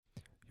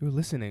You're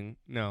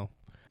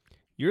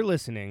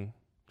listening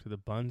to the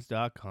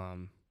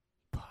Buns.com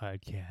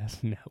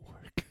podcast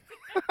network.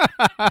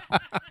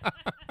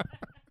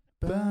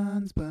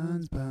 Buns.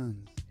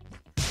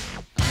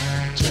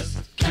 I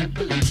just can't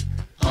believe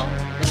all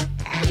the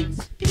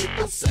things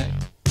people say.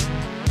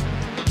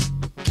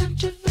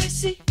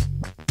 Controversy.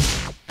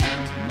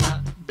 Am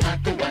I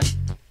black or white?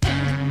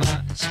 Am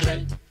I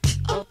straight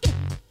or gay?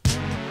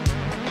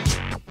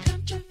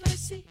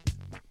 Controversy.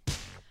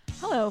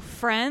 Hello,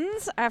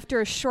 friends.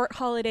 After a short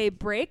holiday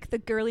break, the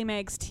Girly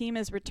Mags team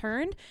has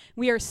returned.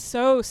 We are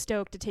so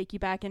stoked to take you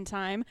back in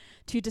time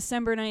to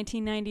December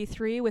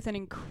 1993 with an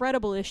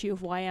incredible issue of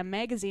YM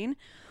Magazine.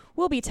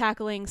 We'll be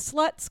tackling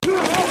sluts,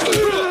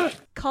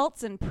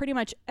 cults, and pretty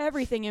much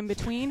everything in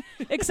between,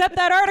 except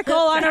that article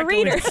on a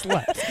reader.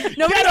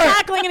 Nobody's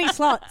tackling any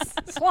sluts.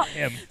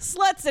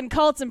 Sluts and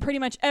cults and pretty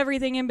much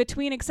everything in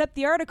between, except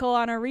the article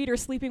on a reader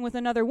sleeping with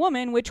another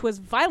woman, which was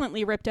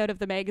violently ripped out of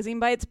the magazine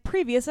by its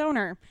previous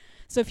owner.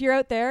 So if you're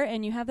out there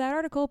and you have that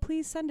article,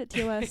 please send it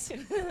to us.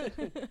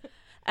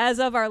 As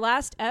of our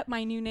last ep,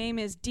 my new name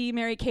is D.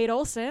 Mary Kate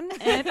Olsen,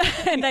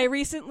 and I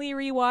recently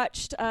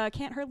rewatched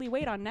Can't Hardly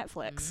Wait on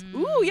Netflix.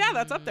 Ooh, yeah,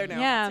 that's up there now.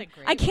 Yeah, That's a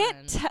great I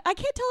can't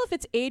tell if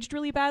it's aged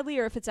really badly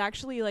or if it's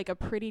actually like a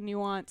pretty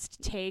nuanced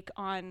take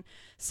on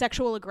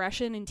sexual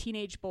aggression in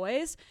teenage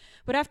boys.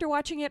 But after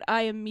watching it,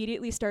 I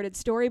immediately started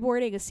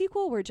storyboarding a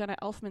sequel where Jenna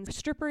Elfman's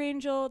stripper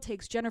angel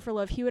takes Jennifer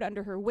Love Hewitt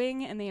under her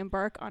wing, and they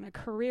embark on a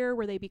career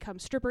where they become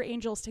stripper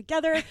angels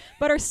together,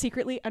 but are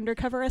secretly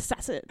undercover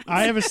assassins.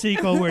 I have a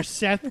sequel where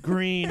Seth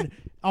Green,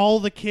 all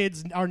the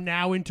kids are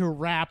now into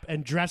rap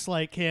and dress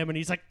like him, and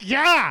he's like,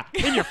 yeah,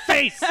 in your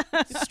face.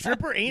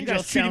 Stripper You Angel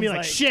guys treated me sounds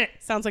like shit.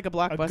 Sounds like a a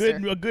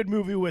blockbuster. good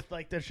movie with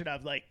like there should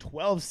have like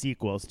 12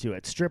 sequels to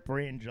it. Stripper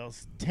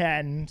Angels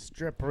 10,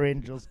 Stripper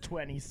Angels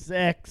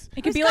 26.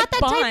 It could be like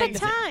Bond.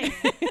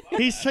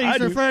 He's I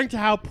do. referring to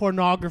how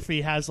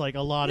pornography has like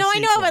a lot No, of I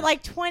know, sequels. but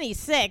like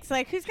 26.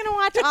 Like, who's going to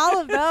watch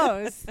all of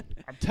those?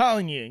 I'm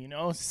telling you,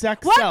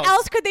 sex What sells.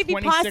 else could they be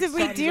 26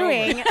 possibly times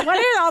doing? over. What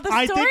are all the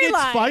I think it's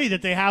storylines? funny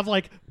that they have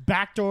like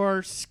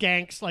Backdoor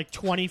Skanks like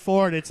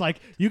 24, and it's like,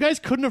 you guys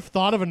couldn't have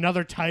thought of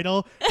another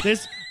title.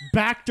 This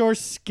Backdoor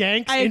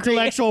Skanks I agree.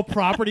 intellectual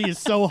property is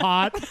so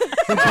hot.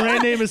 The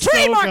brand name is so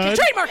good.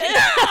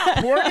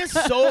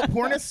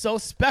 Porn is so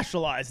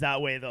specialized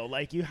that way though.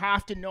 Like you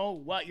have to know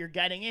what you're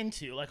getting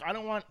into. Like I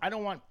don't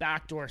want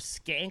backdoor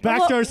skank.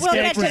 Backdoor We'll Skanks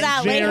get to was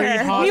that very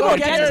later. hot. We will on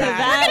get to Twitter.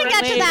 that. We're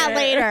going to get to that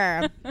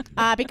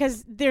later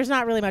because there's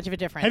not really much of a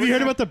difference. Have you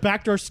heard about the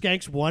Backdoor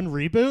Skanks 1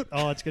 reboot?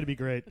 Oh, it's going to be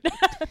great.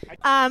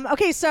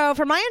 Okay, so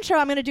for my intro,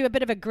 I'm going to do a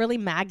bit of a girly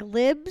mag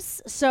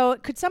libs. So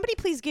could somebody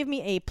please give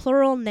me a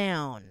plural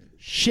noun?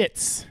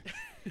 Shits.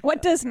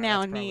 What does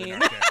noun mean?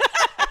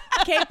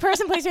 Okay,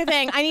 person, place, or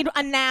thing. I need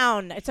a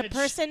noun. It's a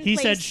person, He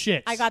place. said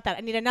shits. I got that.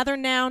 I need another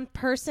noun,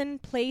 person,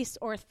 place,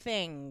 or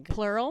thing.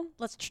 Plural?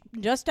 Let's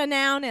just a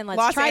noun, and let's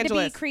Los try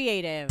Angeles. to be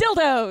creative.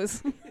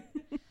 Dildos.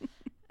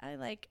 I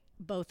like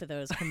both of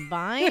those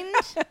combined.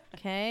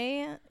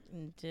 Okay,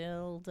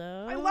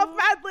 dildo. I love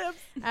Mad Libs.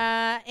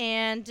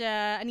 And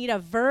I need a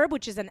verb,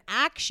 which is an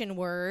action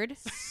word,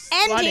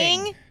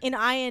 ending in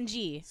ing.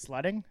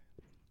 Slutting.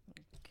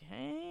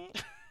 Okay.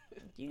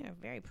 You are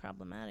very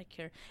problematic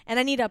here. And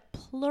I need a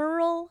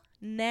plural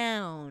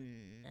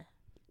noun.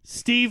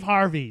 Steve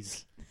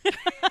Harvey's.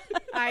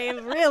 I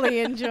am really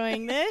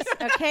enjoying this.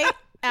 Okay.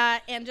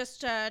 And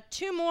just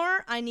two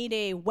more. I need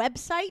a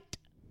website.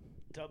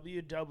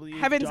 www.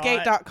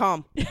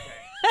 Heavensgate.com.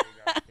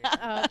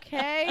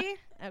 Okay.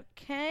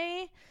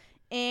 Okay.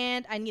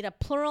 And I need a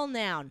plural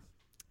noun.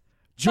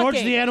 George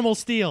Fucking. the Animal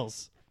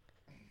Steals.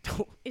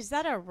 Is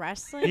that a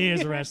wrestling? He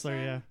is a wrestler,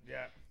 yeah.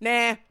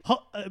 Yeah. Nah.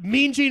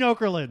 Mean Gene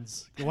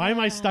Okerlunds. Why am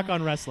I stuck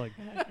on wrestling?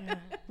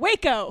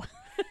 Waco.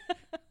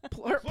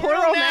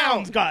 Plural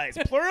nouns, guys.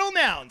 Plural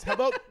nouns. How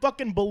about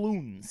fucking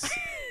balloons?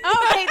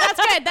 Oh, okay, that's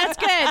good. That's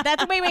good.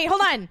 That's wait,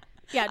 hold on.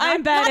 Yeah,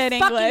 I'm bad not at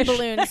fucking English.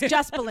 balloons,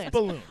 just balloons.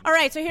 Balloons. All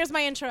right, so here's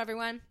my intro,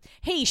 everyone.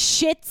 Hey,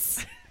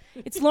 shits.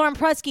 It's Lauren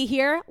Prusky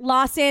here,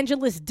 Los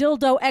Angeles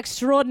dildo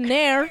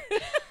extraordinaire.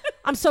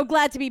 I'm so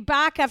glad to be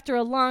back after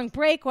a long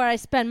break where I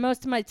spend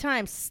most of my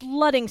time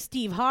slutting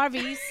Steve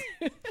Harvey's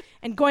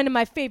and going to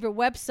my favorite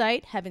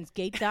website,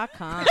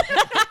 heavensgate.com,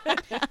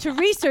 to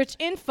research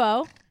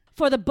info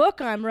for the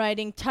book I'm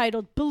writing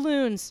titled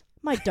Balloons,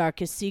 My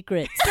Darkest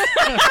Secrets.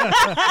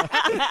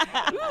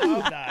 I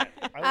love that.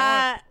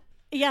 I want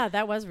Yeah,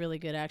 that was really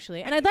good,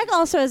 actually. And I'd like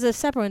also, as a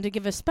separate one, to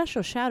give a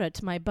special shout out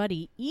to my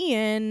buddy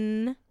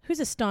Ian, who's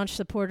a staunch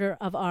supporter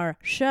of our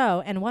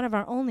show and one of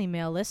our only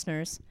male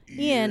listeners.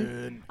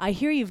 Ian, I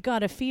hear you've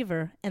got a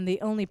fever, and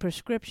the only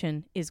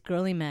prescription is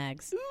Girly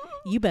Mags.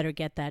 You better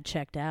get that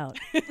checked out.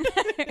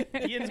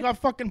 Ian's got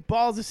fucking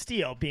balls of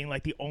steel being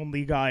like the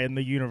only guy in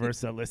the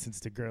universe that listens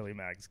to girly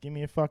mags. Give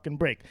me a fucking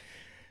break.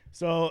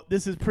 So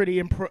this is pretty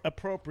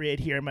appropriate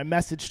here. My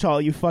message to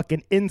all you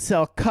fucking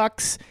incel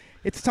cucks.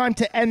 It's time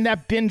to end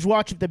that binge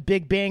watch of The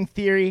Big Bang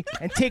Theory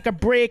and take a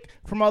break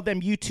from all them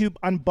YouTube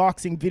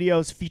unboxing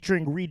videos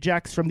featuring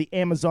rejects from the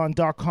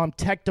Amazon.com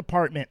tech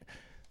department.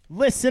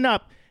 Listen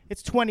up.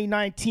 It's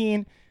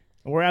 2019,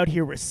 and we're out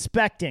here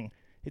respecting.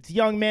 It's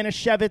young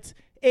Manischewitz,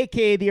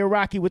 a.k.a. the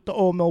Iraqi with the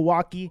old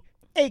Milwaukee,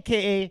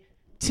 a.k.a.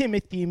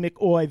 Timothy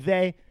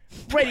McOyvey,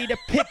 ready to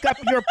pick up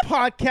your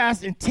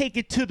podcast and take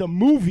it to the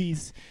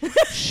movies.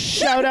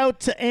 Shout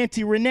out to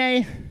Auntie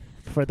Renee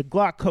for the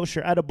Glock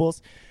kosher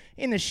edibles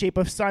in the shape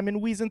of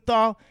Simon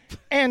Wiesenthal.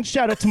 And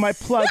shout out to my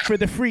plug for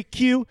the free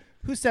Q,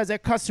 who says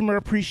that customer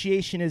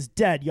appreciation is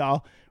dead,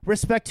 y'all.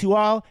 Respect to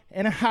all,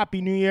 and a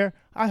happy new year.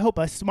 I hope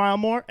I smile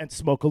more and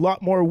smoke a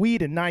lot more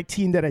weed in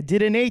 19 than I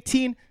did in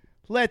 18.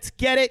 Let's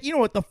get it. You know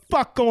what the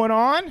fuck going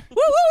on? Woo,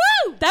 woo,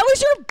 woo! That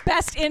was your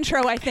best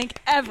intro, I think,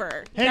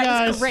 ever. Hey that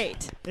guys, was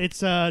great. It's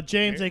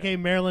James, aka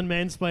Marilyn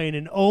Mansplain,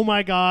 and oh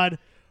my god,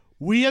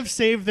 we have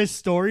saved this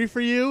story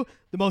for you.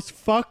 The most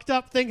fucked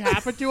up thing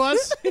happened to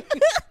us.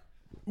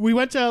 We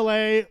went to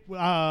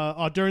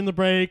LA during the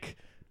break.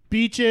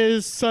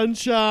 Beaches,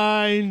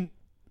 sunshine,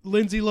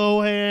 Lindsay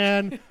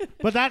Lohan,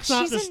 but that's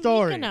not She's the in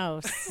story.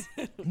 Mykonos.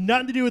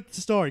 Nothing to do with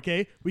the story,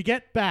 okay? We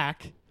get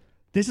back.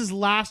 This is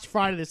last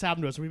Friday this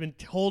happened to us. We've been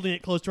holding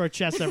it close to our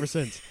chest ever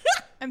since.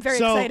 I'm very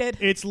so excited.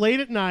 It's late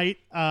at night.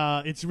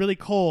 It's really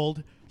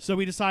cold. So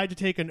we decided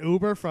to take an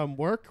Uber from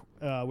work,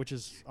 which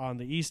is on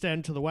the east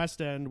end, to the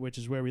west end, which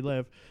is where we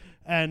live.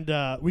 And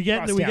we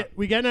get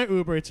in our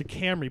Uber. It's a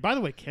Camry. By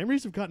the way,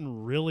 Camrys have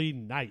gotten really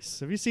nice.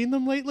 Have you seen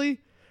them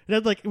lately? It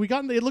had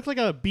it looked like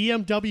a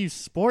BMW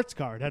sports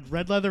car. It had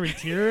red leather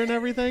interior and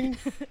everything.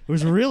 It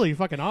was really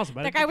fucking awesome.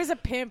 That guy was a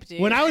pimp,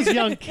 dude. When I was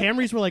young,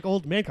 Camrys were like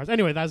old man cars.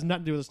 Anyway, that has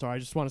nothing to do with the story. I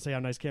just want to say how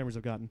nice Camrys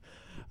have gotten.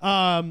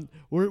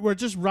 We're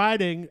just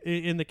riding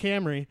in the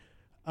Camry.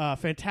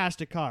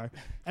 Fantastic car.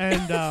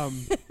 And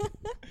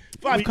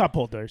 5 cup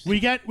holders. we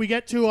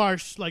get to our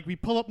we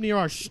pull up near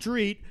our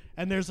street,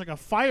 and there's like a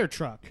fire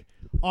truck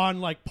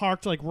on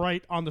parked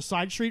right on the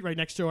side street right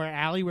next to our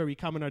alley where we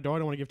come in our door. I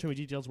don't want to give too many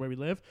details where we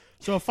live.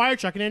 So a fire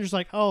truck, and Andrew's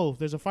like, oh,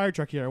 there's a fire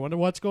truck here. I wonder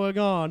what's going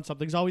on.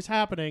 Something's always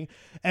happening.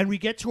 And we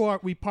get to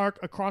we park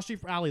across the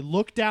street from alley,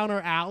 look down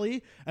our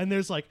alley, and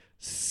there's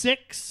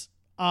 6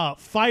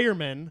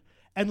 firemen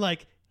and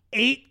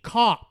 8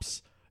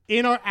 cops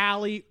in our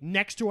alley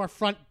next to our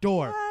front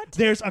door. What?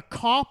 There's a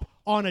cop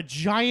on a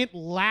giant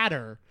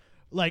ladder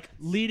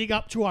leading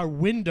up to our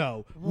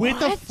window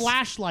with a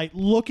flashlight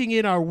looking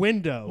in our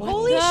window.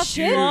 Holy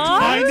shit!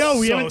 I know,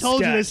 we So haven't told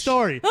you this sketch.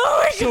 story. Oh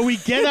my God. So we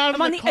get out of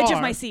I'm on the the car. edge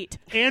of my seat.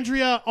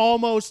 Andrea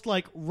almost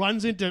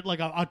runs into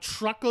a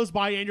truck goes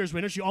by Andrea's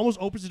window. She almost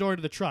opens the door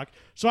to the truck.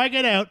 So I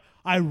get out.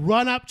 I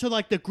run up to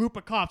the group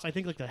of cops. I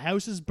think the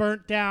house is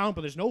burnt down,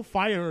 but there's no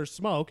fire or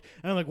smoke.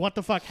 And I'm like, what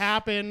the fuck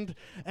happened?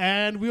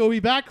 And we will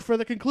be back for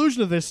the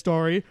conclusion of this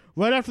story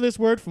right after this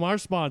word from our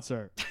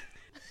sponsor.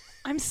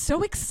 I'm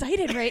so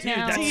excited right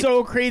now. That's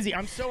so crazy.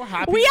 I'm so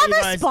happy We that have you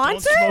a guys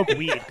sponsor? don't smoke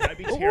weed. I'd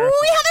be We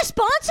terrified. have a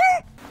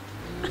sponsor?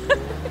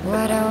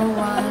 What a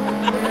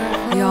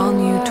wonderful. The all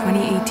new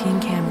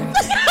 2018 Camrys.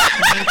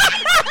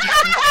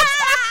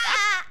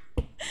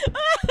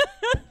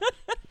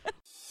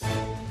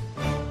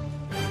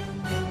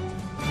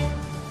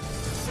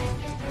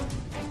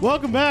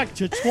 Welcome back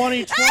to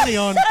 2020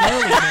 on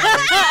Girly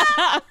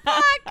Mag.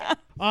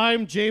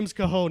 I'm James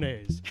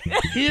Cajones,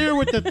 here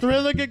with the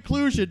thrilling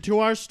conclusion to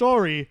our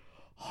story,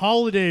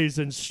 Holidays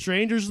and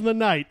Strangers in the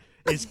Night,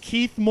 is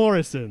Keith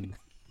Morrison.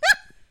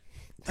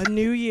 A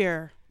new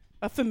year,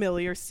 a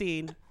familiar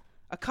scene.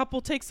 A couple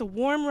takes a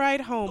warm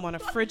ride home on a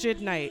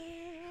frigid night.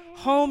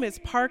 Home is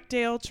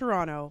Parkdale,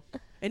 Toronto,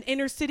 an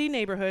inner-city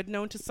neighborhood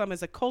known to some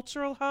as a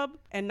cultural hub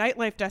and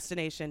nightlife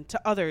destination,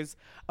 to others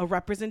a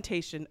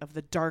representation of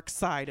the dark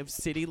side of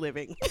city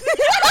living.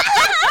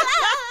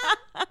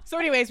 So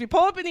anyways, we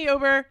pull up in the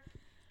Uber.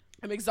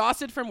 I'm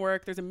exhausted from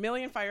work. There's 1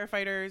 million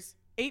firefighters,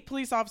 8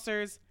 police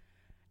officers,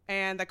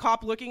 and the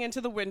cop looking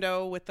into the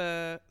window with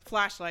the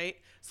flashlight.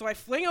 So I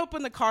fling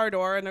open the car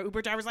door, and the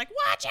Uber driver's like,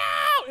 watch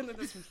out! And then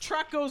this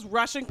truck goes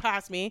rushing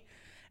past me.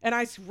 And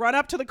I run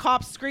up to the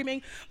cops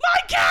screaming,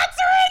 my cats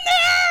are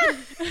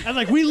in there!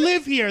 And we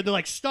live here. They're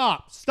like,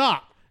 stop.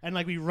 And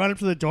we run up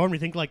to the door and we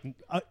think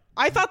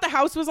I thought the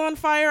house was on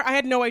fire. I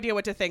had no idea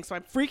what to think. So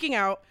I'm freaking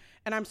out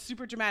and I'm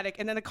super dramatic.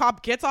 And then the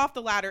cop gets off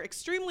the ladder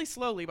extremely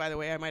slowly, by the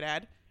way, I might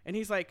add. And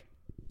he's like,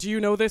 do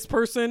you know this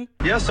person?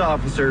 Yes,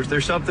 officers.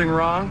 There's something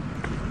wrong?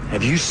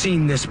 Have you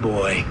seen this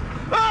boy?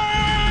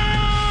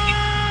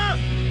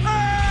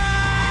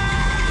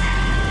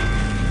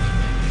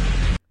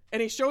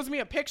 And he shows me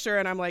a picture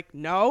and I'm like,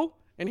 no.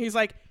 And he's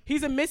like,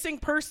 he's a missing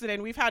person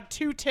and we've had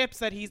 2 tips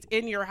that he's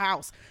in your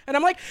house. And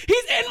I'm like,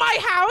 he's in my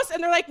house?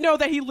 And they're like, no,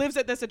 that he lives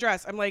at this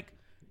address. I'm like,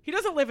 he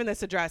doesn't live in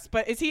this address,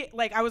 but is he,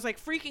 I was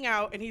freaking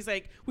out and he's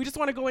like, we just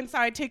want to go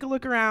inside, take a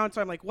look around.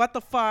 So I'm like, what the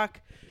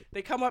fuck?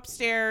 They come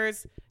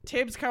upstairs.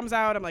 Tibbs comes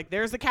out. I'm like,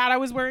 there's the cat I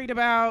was worried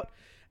about.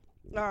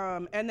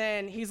 And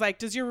then he's like,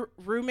 does your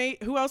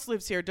roommate, who else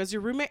lives here? Does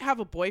your roommate have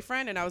a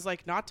boyfriend? And I was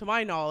like, not to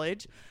my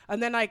knowledge.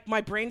 And then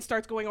my brain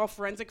starts going all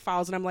forensic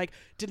files. And I'm like,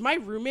 did my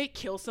roommate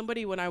kill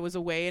somebody when I was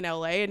away in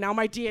LA? And now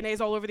my DNA is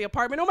all over the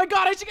apartment. Oh my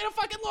God, I should get a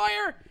fucking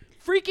lawyer.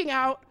 Freaking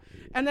out.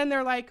 And then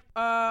they're like,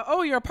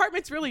 oh, your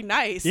apartment's really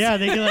nice. yeah,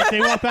 they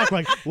walk back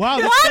wow,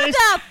 What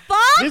the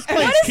fuck? This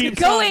place What is keeps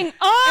going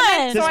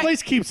on? This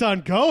place keeps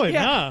on going,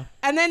 huh?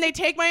 And then they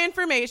take my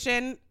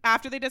information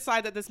after they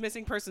decide that this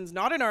missing person's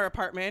not in our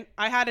apartment.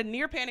 I had a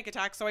near panic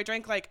attack, so I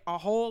drank like a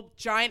whole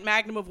giant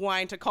magnum of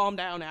wine to calm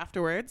down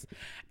afterwards,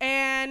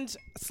 and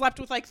slept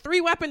with like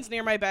 3 weapons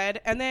near my bed.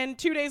 And then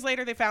 2 days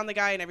later, they found the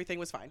guy and everything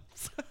was fine.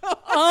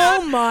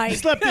 Oh my! You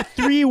slept with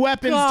 3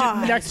 weapons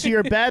God. next to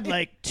your bed,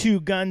 like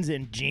 2 guns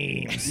and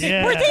jeans.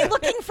 Yeah. Were they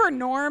looking for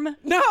Norm?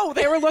 No,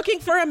 they were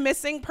looking for a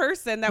missing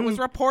person that was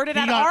reported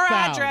he at got our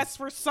found. address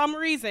for some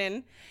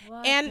reason.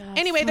 And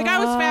anyway, the guy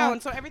was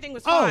found, so everything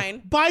was Oh,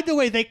 fine. by the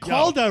way, they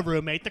called our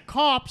roommate, the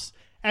cops,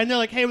 and they're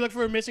like, "Hey, we're looking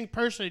for a missing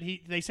person."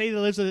 They say he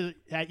lives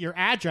at your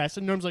address,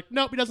 and Norm's like,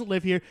 "Nope, he doesn't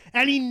live here,"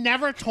 and he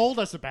never told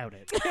us about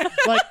it.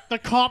 Like the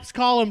cops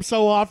call him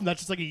so often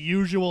that's just like a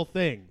usual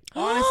thing.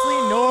 Honestly,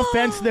 no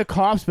offense to the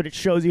cops, but it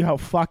shows you how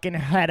fucking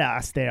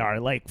head-ass they are.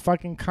 Like,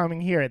 fucking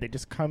coming here. They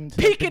just come to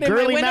Peeking the in my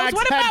Girly windows. Mags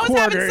What if I was having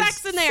headquarters.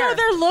 sex in there? So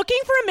they're looking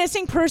for a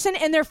missing person,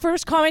 and their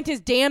first comment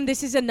is, "Damn,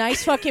 this is a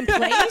nice fucking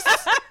place."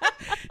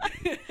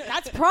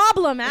 That's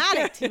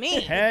problematic to me.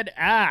 Head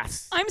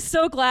ass. I'm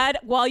so glad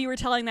while you were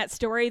telling that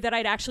story that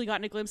I'd actually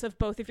gotten a glimpse of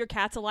both of your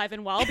cats alive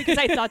and well, because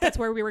I thought that's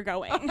where we were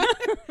going.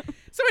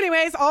 So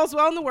anyways, all's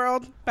well in the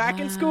world. Back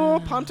in school,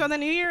 pumped on the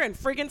new year, and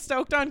friggin'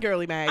 stoked on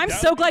Girly Mags. I'm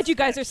so glad you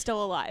guys are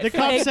still alive. The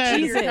cop Like, said,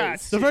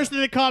 Jesus. the first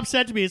thing the cop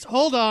said to me is,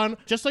 "Hold on,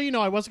 just so you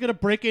know, I wasn't going to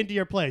break into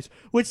your place,"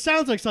 which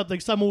sounds like something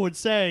someone would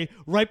say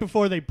right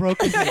before they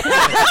broke into your place.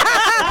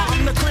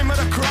 I'm the cream of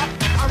the crop.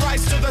 I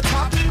rise to the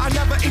top. I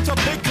never eat a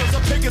pig because a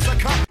pig is a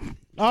cop.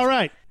 All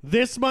right,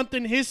 this month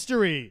in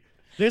history.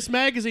 This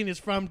magazine is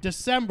from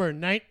December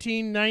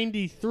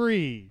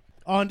 1993.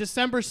 On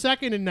December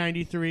 2nd in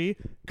 93,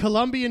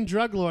 Colombian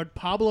drug lord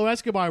Pablo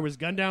Escobar was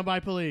gunned down by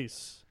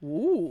police.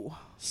 Ooh.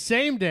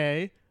 Same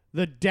day,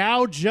 the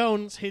Dow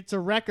Jones hits a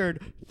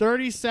record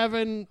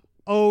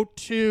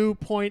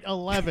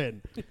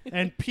 3702.11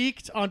 and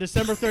peaked on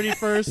December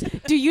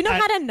 31st. Do you know at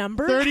how to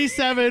number?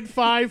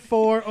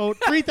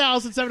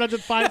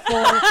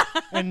 3,754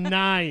 and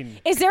 9.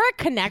 Is there a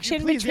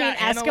connection Please, between yeah,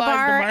 analyze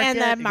Escobar and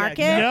the the market.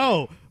 market?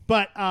 No,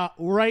 but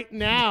right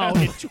now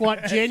in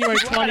January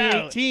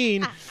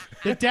 2018,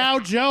 the Dow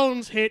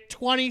Jones hit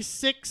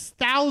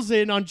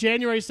 26,000 on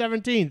January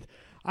 17th.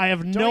 I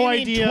have Don't no you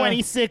mean idea.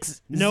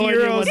 26 No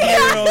 0 idea what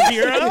 0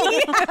 0?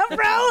 Yeah,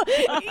 bro.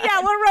 Yeah,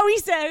 what Rowie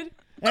said.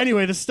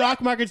 Anyway, the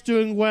stock market's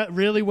doing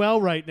really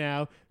well right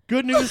now.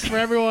 Good news for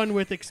everyone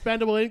with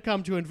expendable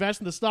income to invest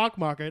in the stock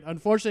market.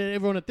 Unfortunately,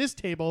 everyone at this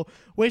table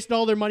wasted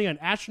all their money on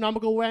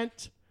astronomical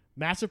rent,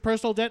 massive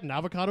personal debt, and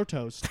avocado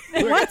toast.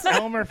 What's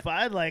Elmer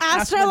Fudd? Like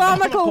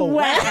Astronomical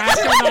wet.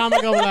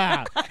 Astronomical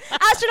laugh.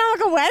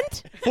 Astronomical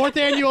went? 4th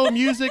annual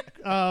music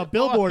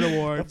Billboard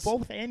Awards.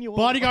 Both annual.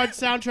 Bodyguard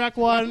soundtrack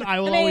won. I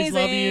Will Always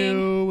Love Amazing.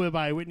 You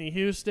by Whitney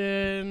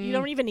Houston. You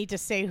don't even need to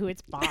say who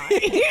it's by.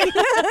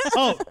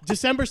 Oh,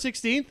 December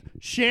 16th,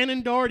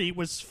 Shannon Doherty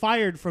was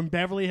fired from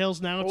Beverly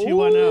Hills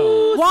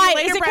 90210. Why?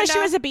 later, Is it because she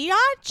Brenda. was a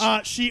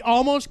biatch? She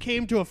almost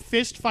came to a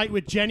fist fight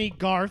with Jenny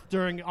Garth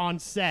on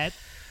set,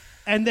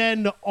 and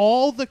then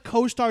all the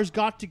co-stars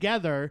got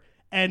together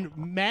and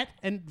met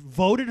and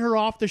voted her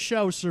off the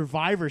show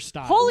Survivor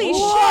style. Holy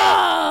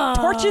shit!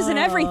 Torches and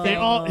everything. They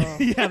all,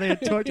 yeah, they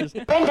had torches.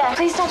 Brenda,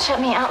 please don't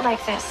shut me out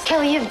like this.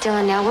 Kelly, you've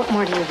done now. What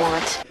more do you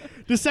want?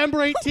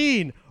 December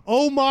 18,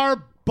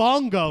 Omar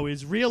Bongo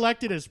is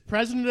reelected as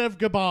president of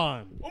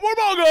Gabon. Omar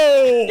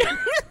Bongo!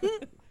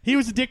 He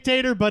was a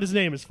dictator, but his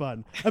name is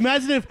fun.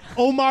 Imagine if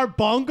Omar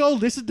Bongo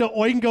listened to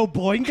Oingo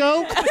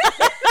Boingo.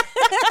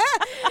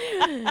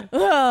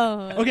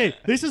 Okay,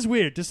 this is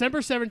weird. December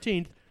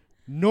 17th,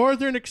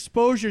 Northern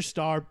Exposure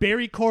star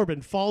Barry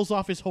Corbin falls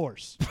off his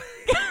horse.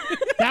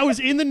 That was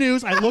in the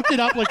news. I looked it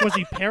up. Like, was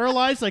he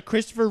paralyzed like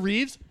Christopher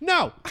Reeves?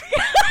 No.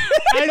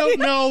 I don't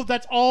know.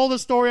 That's all the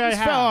story I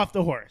Just have. fell off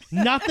the horse.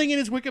 Nothing in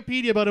his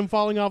Wikipedia about him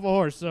falling off a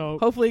horse. So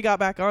Hopefully he got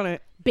back on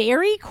it.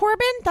 Barry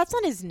Corbin? That's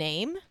not his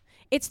name.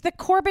 It's the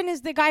Corbin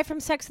is the guy from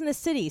Sex and the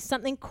City.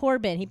 Something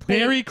Corbin. He played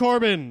Barry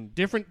Corbin,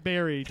 different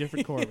Barry,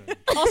 different Corbin.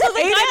 Also, the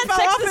guy Aiden in fell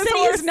Sex off and the his City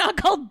horse. is not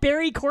called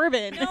Barry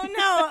Corbin. Oh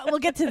no, we'll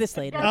get to this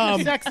later.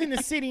 Sex in the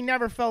City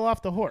never fell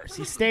off the horse.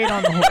 He stayed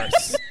on the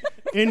horse.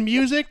 In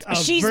music,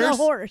 She's the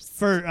horse.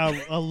 for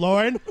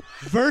Lauren.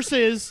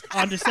 Versus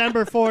on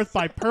December 4th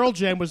by Pearl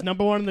Jam was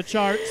number 1 in the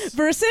charts.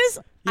 Versus,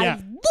 Yeah.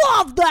 I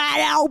love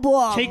that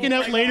album. Taken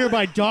Out Later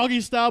by Doggy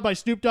Style by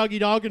Snoop Doggy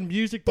Dogg and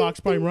Music Box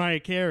by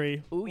Mariah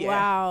Carey. Ooh, yeah.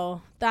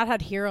 Wow, that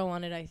had Hero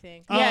on it, I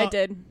think. Yeah, it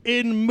did.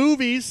 In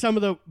movies, some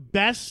of the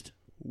best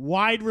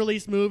wide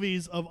release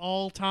movies of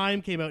all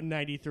time came out in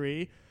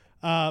 93.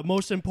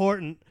 Most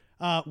important,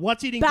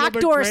 What's Eating Gilbert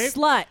Backdoor Grape?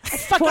 Slut.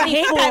 Fucking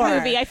hate that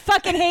movie. I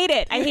fucking hate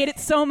it. I hate it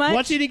so much.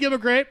 What's Eating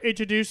Gilbert Grape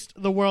introduced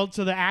the world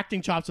to the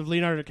acting chops of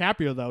Leonardo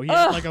DiCaprio, though. He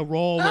had like a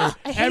role where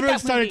I hate everyone that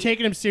started movie.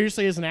 taking him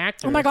seriously as an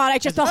actor. Oh my god,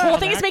 the whole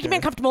thing is making me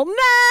uncomfortable.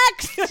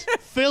 Next!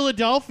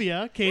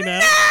 Philadelphia came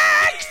out.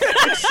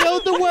 It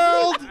showed the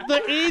world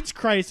the AIDS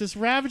crisis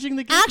ravaging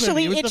the geek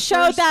Actually, movie. it was the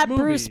showed first that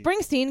movie. Bruce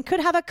Springsteen could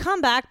have a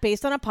comeback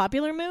based on a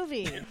popular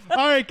movie.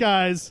 All right,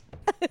 guys.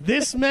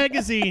 This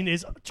magazine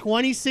is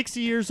 26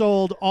 years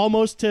old,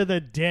 almost to the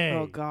day.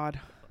 Oh God.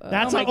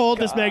 That's how old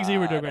this magazine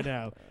we're doing right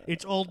now.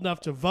 It's old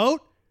enough to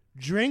vote,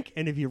 drink,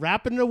 and if you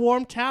wrap it in a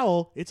warm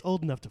towel, it's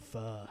old enough to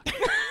fuck.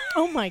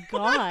 Oh my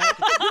God.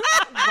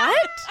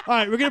 What? All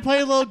right, we're going to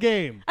play a little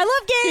game. I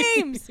love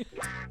games.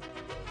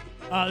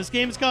 This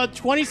game is called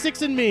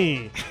 26 and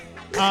Me.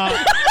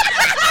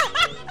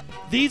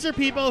 These are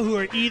people who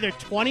are either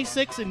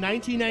 26 in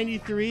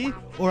 1993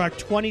 or are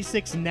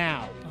 26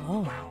 now. Oh.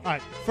 All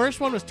right, first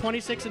one was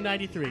 26 in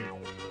 93.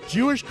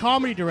 Jewish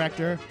comedy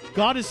director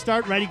got his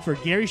start writing for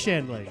Gary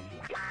Shandling.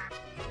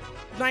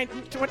 He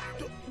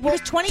was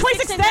 26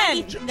 26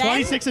 then.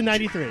 26 in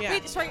 93. Yeah.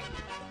 Wait, sorry.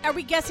 Are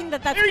we guessing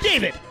that that's Larry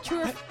David.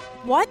 true? Or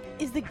what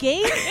is the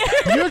game?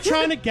 You're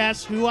trying to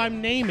guess who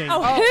I'm naming.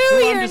 Oh, who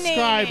who I'm you're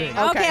describing.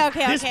 naming.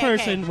 Okay. This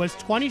person was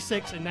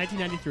 26 in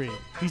 1993.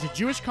 He's a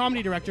Jewish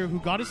comedy director who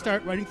got his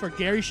start writing for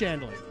Gary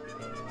Shandling.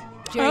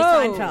 Jerry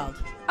Oh. Seinfeld.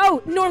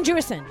 Oh, Norm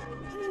Jewison.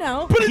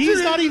 No.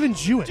 He's not even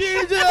Jewish.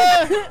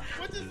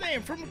 What's his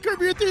name from Curb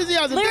Your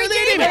Enthusiasm? Larry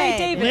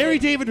David. Larry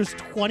David was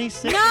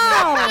 26. No.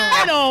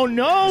 I don't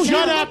know.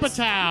 Shut up,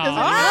 Patel.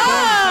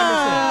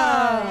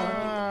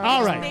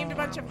 All right. Named a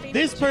bunch of famous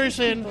This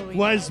person people,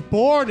 was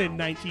born in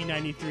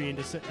 1993.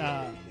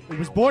 He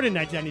was born in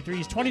 1993.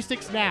 He's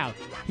 26 now.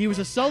 He was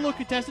a solo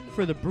contestant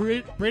for the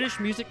British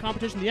music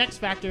competition The X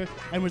Factor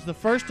and was the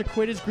first to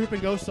quit his group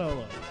and go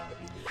solo.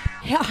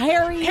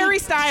 Harry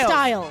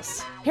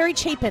Styles. Harry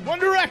Chapin. One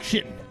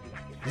Direction.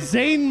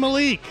 Zayn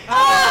Malik.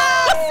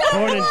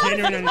 Born in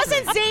January 93.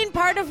 Wasn't Zayn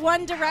part of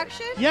One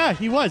Direction? Yeah,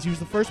 he was. He was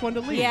the first one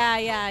to leave.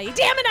 Yeah.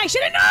 Damn it, I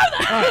should have known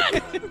that. All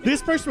right.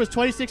 This person was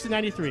 26 in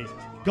 93.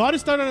 Got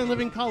his start on In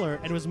Living Color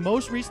and was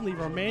most recently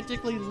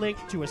romantically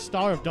linked to a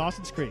star of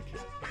Dawson's Creek.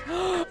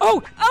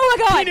 Oh my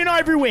God. Keenan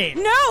Ivory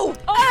Wayne. No.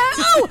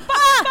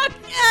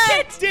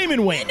 Shit.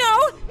 Damon Wayne.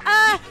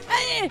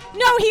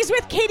 No, he's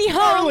with Katie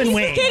Holmes. Harlan He's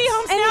Wayne. with Katie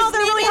Holmes. And now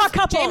they're a really hot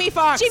couple. Jamie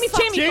Foxx.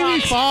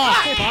 Jamie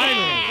Foxx,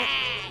 finally.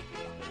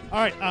 All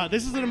right,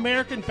 this is an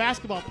American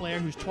basketball player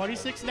who's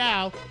 26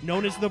 now,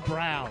 known as the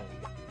Brown.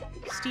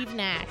 Steve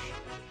Nash.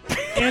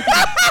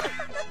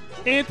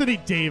 Anthony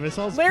Davis.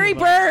 Larry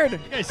Bird. You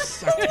guys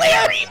suck.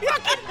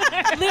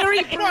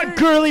 Larry Come on,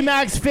 Girly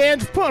Mags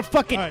fans. Come on,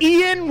 fucking All right.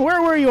 Ian.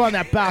 Where were you on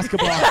that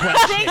basketball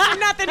question? Thanks for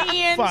nothing,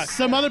 Ian. Fuck.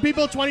 Some other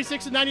people,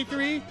 26 and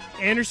 93.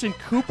 Anderson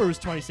Cooper was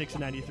 26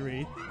 and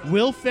 93.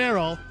 Will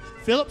Ferrell,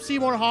 Philip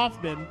Seymour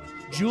Hoffman,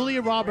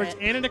 Julia Roberts,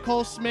 Anna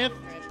Nicole Smith,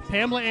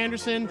 Pamela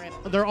Anderson.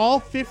 They're all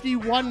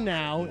 51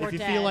 now if you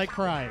dead. feel like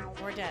crying.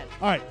 We're dead.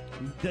 All right,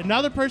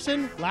 another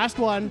person, last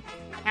one.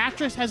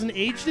 Actress hasn't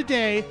aged a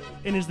day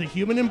and is the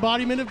human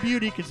embodiment of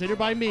beauty considered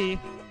by me.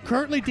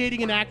 Currently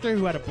dating an actor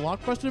who had a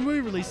blockbuster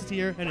movie release this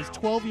year and is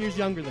 12 years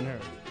younger than her.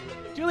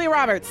 Julia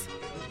Roberts.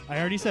 I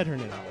already said her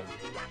name.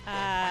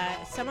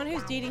 Someone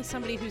who's dating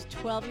somebody who's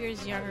 12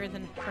 years younger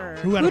than her.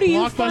 Who had Who a do you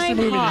blockbuster find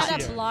movie hot? Had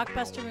this a year.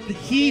 blockbuster movie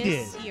He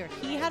this did. year.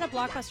 He had a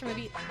blockbuster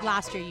movie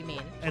last year, you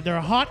mean? And they're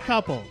a hot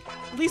couple.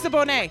 Lisa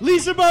Bonet.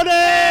 Lisa Bonet!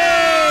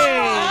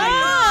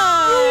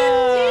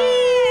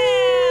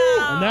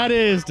 And that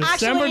is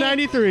December Actually,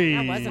 93.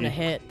 That wasn't a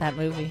hit, that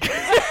movie.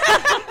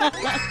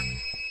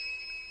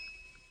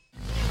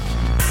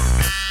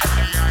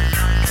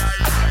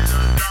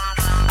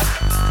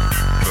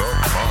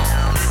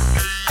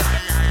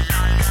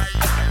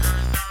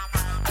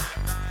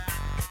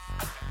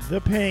 The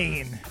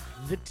pain,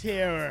 the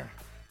terror,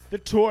 the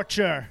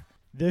torture,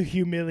 the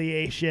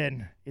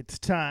humiliation. It's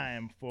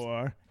time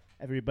for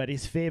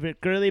everybody's favorite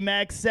Girly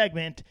Mag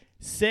segment,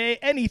 Say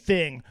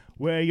Anything,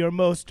 where your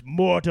most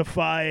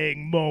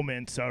mortifying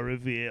moments are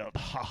revealed.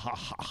 Ha ha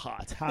ha ha.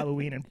 It's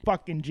Halloween in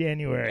fucking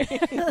January.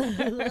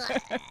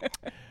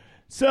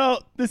 So,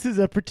 this is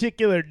a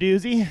particular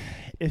doozy.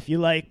 If you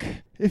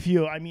like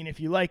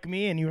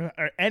me and you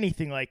are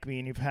anything like me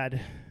and you've had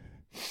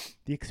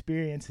the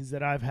experiences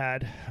that I've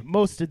had,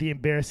 most of the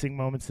embarrassing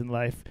moments in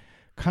life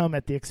come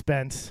at the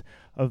expense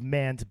of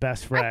man's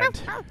best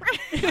friend.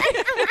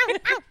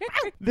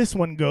 This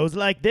one goes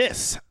like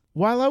this.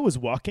 While I was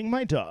walking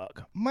my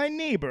dog, my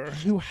neighbor,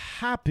 who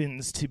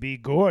happens to be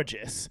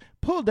gorgeous,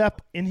 pulled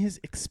up in his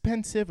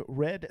expensive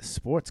red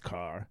sports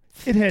car.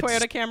 It had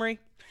Toyota Camry.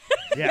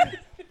 yeah.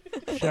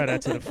 Shout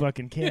out to the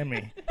fucking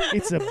Camry.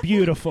 It's a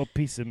beautiful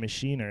piece of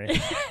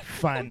machinery.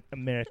 Fine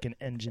American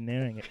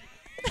engineering.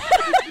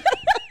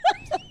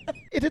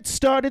 It had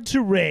started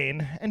to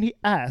rain, and he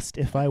asked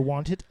if I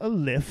wanted a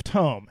lift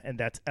home. And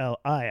that's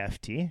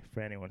L-I-F-T,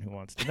 for anyone who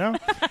wants to know.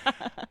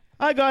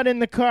 I got in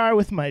the car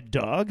with my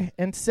dog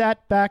and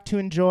sat back to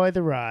enjoy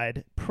the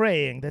ride,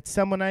 praying that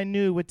someone I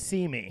knew would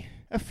see me.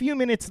 A few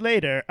minutes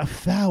later, a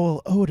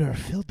foul odor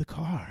filled the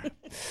car.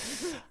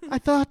 I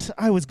thought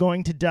I was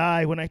going to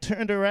die when I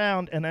turned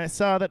around and I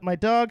saw that my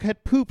dog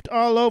had pooped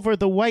all over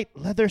the white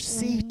leather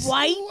seat.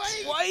 White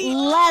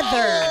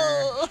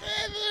leather.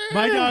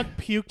 My dog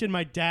puked in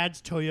my dad's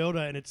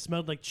Toyota and it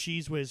smelled like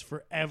Cheese Whiz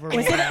forever.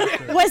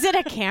 after. Was it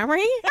a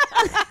Camry?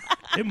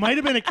 It might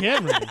have been a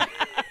Camry.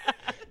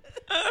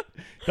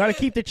 Gotta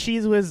keep the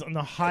Cheese Whiz on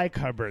the high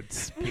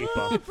cupboards,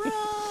 people.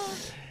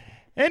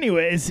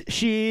 Anyways,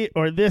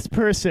 this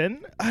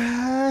person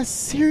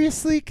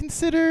seriously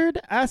considered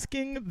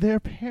asking their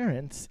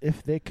parents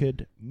if they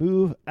could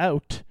move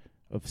out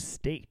of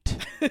state.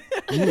 Ooh,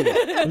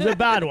 it was a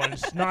bad one.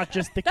 It's not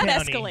just the That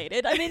county.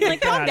 escalated. I mean, like,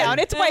 calm down.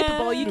 It's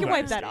wipeable. You can Goodbye,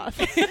 wipe that off.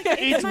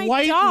 It's my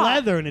white dog.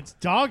 leather and it's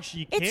dog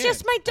shit. It's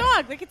just my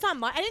dog. Like, it's not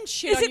my. I didn't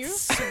shit on you.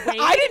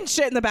 I didn't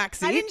shit in the back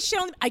seat. I didn't shit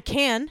on. I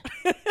can.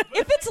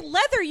 If it's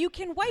leather, you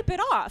can wipe it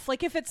off.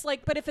 Like if it's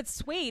like, but if it's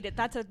suede,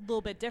 that's a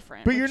little bit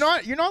different. But you're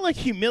not like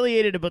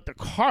humiliated about the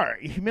car.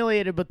 You're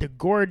humiliated about the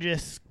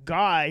gorgeous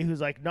guy who's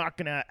like not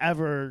gonna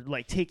ever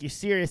like take you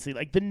seriously.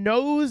 Like the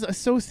nose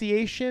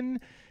association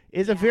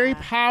is a very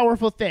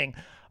powerful thing.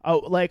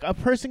 Like a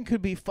person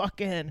could be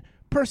fucking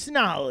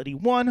personality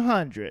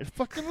 100,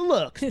 fucking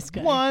looks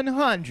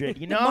 100.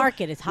 You know, The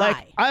market is Like,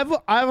 high.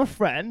 I have a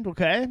friend,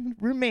 okay,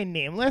 remain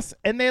nameless,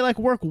 and they like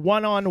work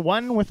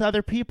one-on-one with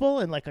other people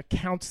in like a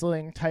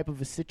counseling type of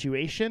a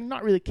situation.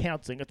 Not really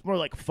counseling; it's more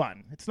like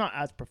fun. It's not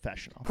as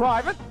professional.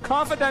 Private,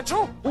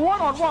 confidential,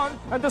 one-on-one,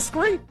 and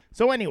discreet.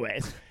 So,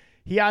 anyways,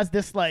 he has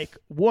this like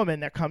woman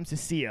that comes to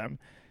see him.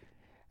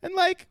 And,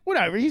 like,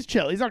 whatever, he's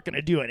chill. He's not going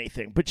to do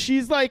anything. But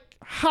she's, like,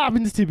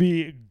 happens to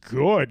be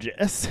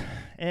gorgeous.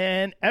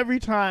 And every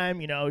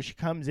time, you know, she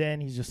comes in,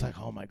 he's just like,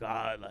 oh, my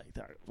God, like,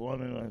 that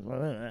woman, blah,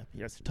 blah, blah.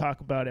 He has to talk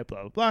about it,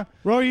 blah, blah, blah.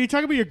 Rory, are you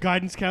talking about your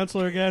guidance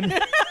counselor again?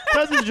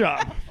 Does his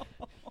job.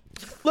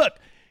 Look,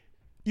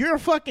 you're a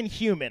fucking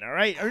human, all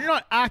right? Or you're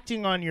not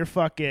acting on your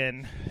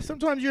fucking...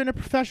 Sometimes you're in a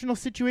professional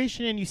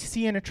situation and you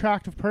see an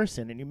attractive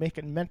person and you make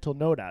a mental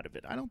note out of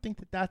it. I don't think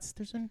that's...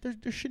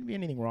 There shouldn't be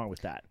anything wrong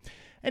with that.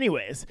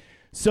 Anyways,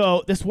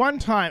 so this one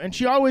time... And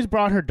she always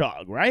brought her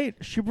dog, right?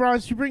 She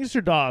brings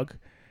her dog.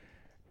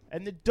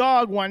 And the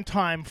dog one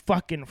time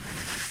fucking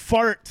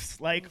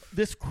farts like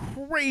this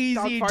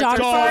crazy Dog fart,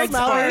 farts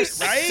are right?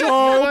 so You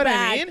know what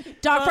bad. I mean?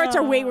 Dog farts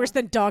are way worse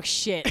than dog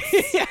shit.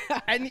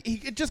 And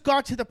it just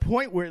got to the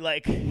point where,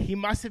 like, he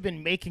must have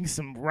been making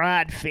some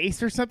rad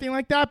face or something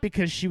like that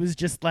because she was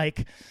just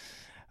like,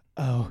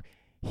 oh,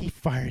 he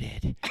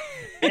farted.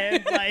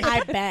 And, like,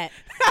 I bet.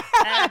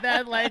 And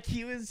then, like,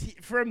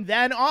 from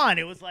then on,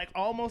 it was, like,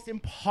 almost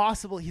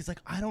impossible. He's like,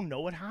 I don't know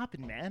what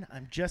happened, man.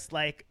 I'm just,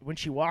 like, when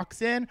she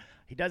walks in,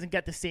 he doesn't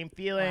get the same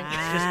feeling. It's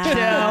just chill.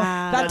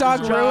 That does dog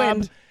his job.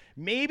 ruined.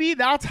 Maybe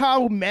that's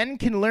how men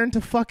can learn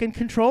to fucking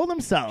control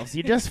themselves.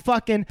 You just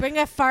fucking Bring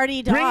a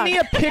farty dog. bring me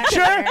a picture,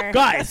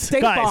 guys.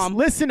 Stink Guys, bomb.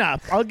 listen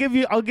up. I'll give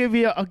you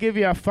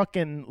a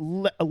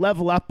fucking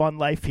level up on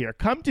life here.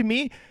 Come to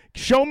me,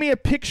 show me a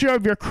picture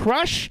of your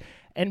crush,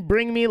 and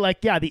bring me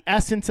the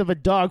essence of a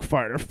dog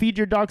fart, or feed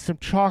your dog some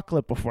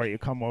chocolate before you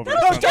come over.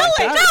 Don't do it.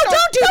 No,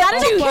 don't do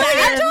that. Do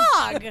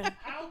that, dog.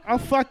 I'll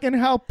fucking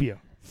help you.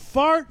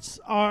 Farts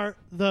are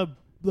the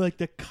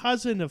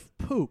cousin of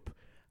poop.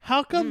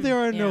 How come there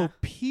are no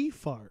pee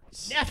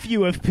farts?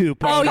 Nephew of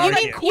poop. Oh, I'll you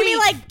argue. mean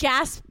like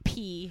gas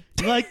pee?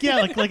 Like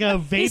a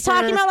vapor. He's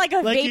talking about like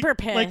a vapor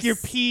piss. Like your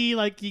pee,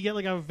 like you get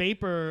like a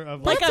vapor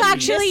of like. That's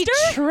actually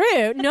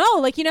true. No,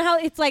 like you know how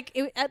it's like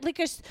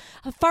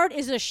a fart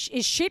is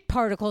is shit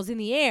particles in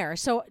the air.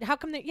 So how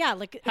come that? Yeah,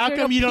 like How there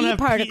are come no you don't pee have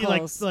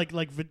particles? pee,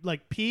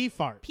 like pee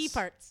farts? Pee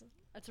farts.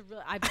 That's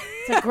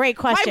it's a great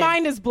question. My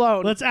mind is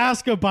blown. Let's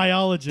ask a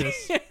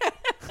biologist.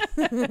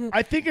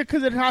 I think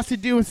because it has to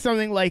do with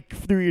something like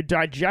through your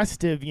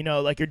digestive,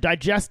 like your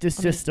digestive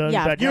system.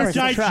 yeah, that You're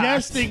digests trash.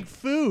 digesting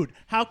food.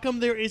 How come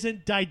there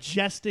isn't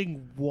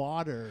digesting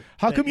water?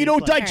 How that come you is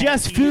don't like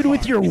digest pee food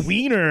with farts? your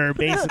wiener?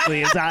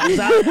 Basically, is that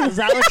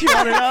what you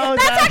want to know?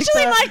 That's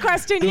actually my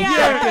question.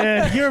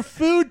 Yeah. Your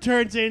food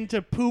turns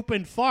into poop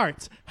and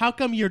farts. How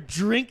come your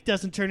drink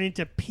doesn't turn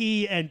into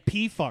pee and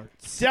pee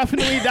farts?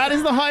 Definitely, that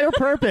is the higher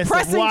purpose of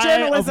Pressing why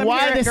journalism here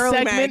at this Girly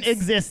segment Mags.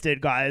 existed,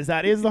 guys.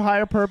 That is the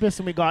higher purpose,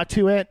 and we got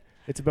to it.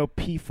 It's about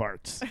pee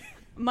farts.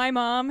 My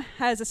mom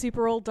has a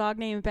super old dog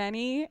named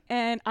Benny,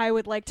 and I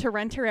would like to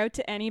rent her out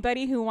to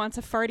anybody who wants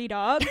a farty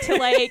dog to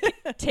like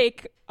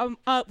take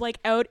like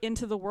out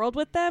into the world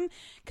with them,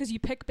 because you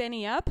pick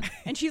Benny up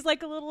and she's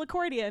like a little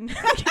accordion.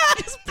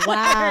 Just play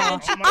her Wow.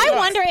 and she- I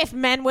wonder if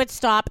men would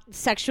stop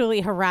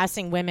sexually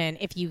harassing women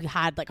if you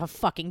had like a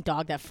fucking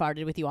dog that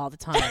farted with you all the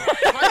time.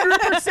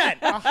 100%.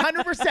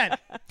 100%.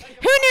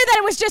 Who knew that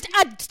it was just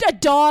a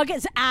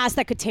dog's ass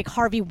that could take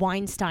Harvey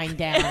Weinstein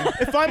down?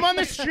 If I'm on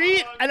the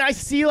street and I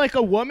see like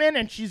a woman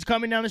and she's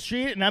coming down the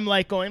street and I'm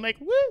like going like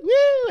woo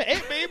woo, hey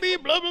baby,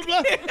 blah blah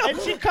blah, and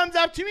she comes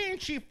up to me and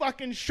she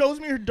fucking shows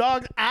me her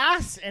dog's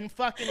ass and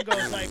fucking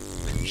goes like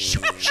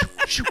shoo, shoo,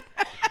 shoo.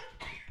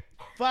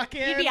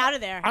 Fucking You'd be out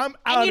of there. I'm And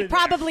out you'd of there.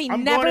 probably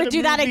I'm never going to the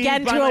do that movies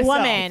again by to a myself.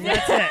 woman.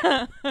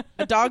 That's it.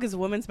 A dog is a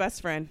woman's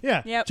best friend.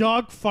 Yeah. Yep.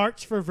 Dog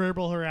farts for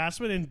verbal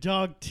harassment and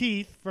dog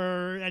teeth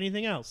for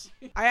anything else.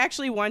 I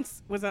actually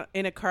once was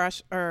in a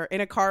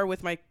car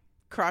with my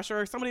crush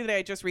or somebody that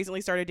I just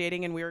recently started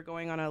dating, and we were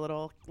going on a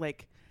little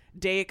like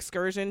day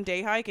excursion,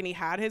 day hike, and he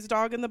had his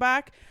dog in the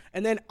back.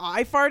 And then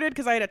I farted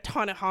because I had a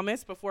ton of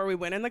hummus before we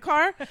went in the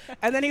car.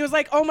 And then he was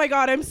like, oh my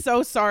God, I'm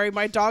so sorry.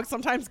 My dog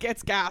sometimes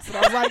gets gas. And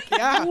I was like,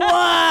 yeah.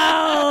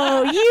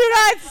 Whoa, you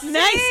got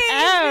Nice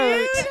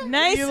out.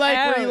 Nice You like,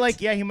 out. were you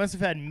like, yeah, he must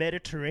have had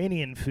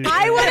Mediterranean food.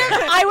 I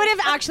would have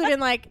actually been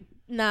like,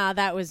 nah,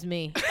 that was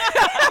me.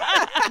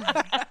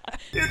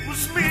 It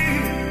was me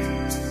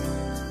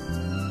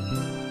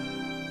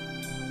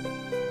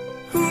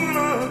who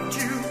loved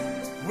you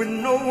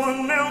when no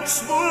one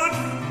else would,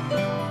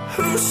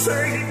 who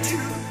saved you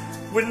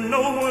when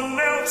no one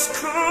else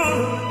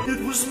could.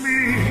 It was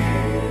me.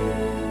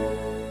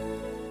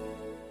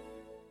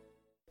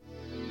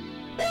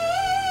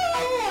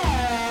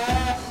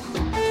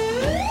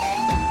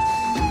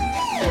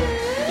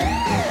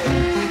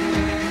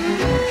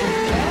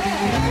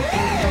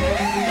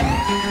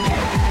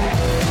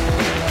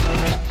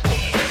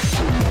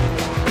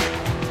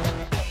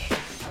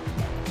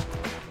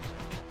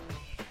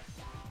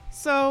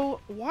 So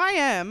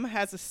YM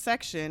has a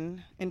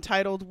section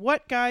entitled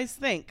What Guys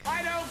Think.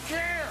 I don't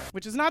care.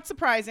 Which is not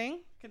surprising,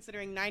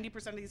 considering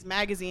 90% of these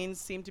magazines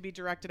seem to be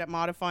directed at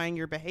modifying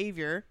your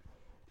behavior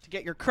to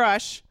get your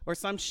crush or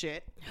some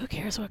shit. Who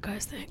cares what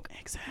guys think?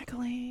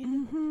 Exactly.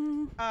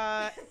 In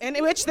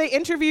which they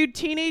interviewed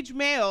teenage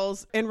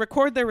males and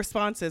record their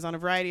responses on a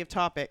variety of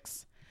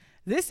topics.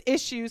 This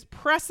issue's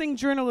pressing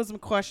journalism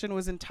question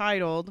was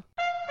entitled...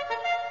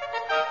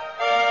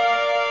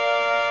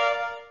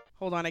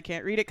 Hold on, I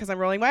can't read it because I'm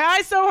rolling my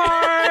eyes so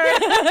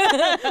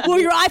hard.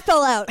 Well, your eye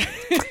fell out.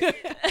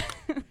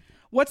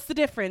 What's the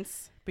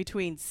difference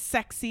between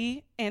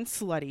sexy and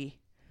slutty?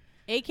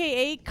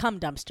 AKA cum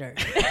dumpster.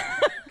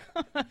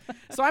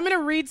 So I'm going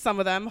to read some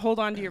of them. Hold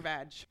on to your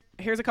badge.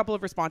 Here's a couple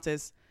of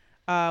responses.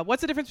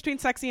 What's the difference between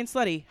sexy and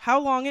slutty? How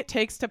long it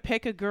takes to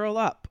pick a girl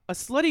up. A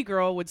slutty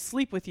girl would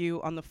sleep with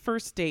you on the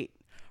first date.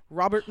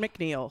 Robert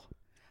McNeil.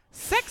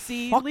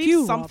 Sexy Fuck leaves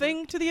you,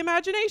 something to the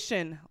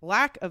imagination.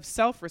 Lack of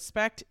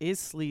self-respect is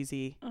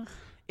sleazy.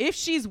 If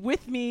she's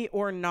with me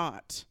or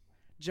not.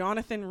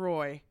 Jonathan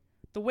Roy.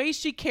 The way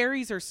she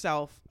carries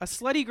herself. A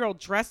slutty girl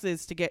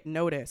dresses to get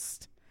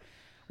noticed.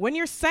 When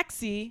you're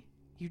sexy,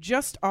 you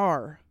just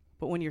are.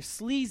 But when you're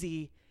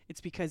sleazy, it's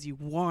because you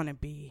want to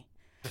be.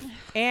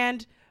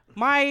 And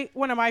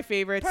one of my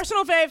favorites.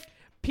 Personal fave.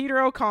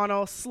 Peter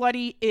O'Connell,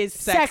 slutty is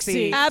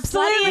sexy.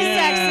 Absolutely Slutty is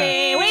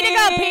sexy. Way to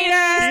go,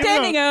 Peter.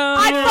 Standing out.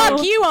 I'd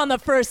fuck you on the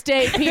first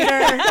date,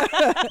 Peter.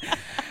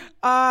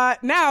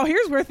 Now,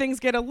 here's where things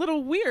get a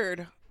little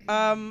weird.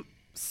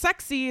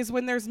 Sexy is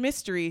when there's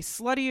mystery.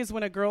 Slutty is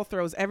when a girl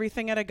throws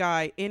everything at a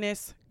guy.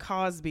 Innes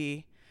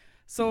Cosby.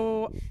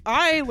 So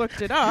I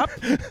looked it up.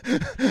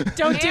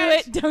 Don't do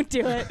it. Don't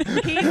do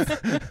it. He's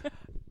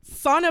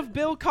son of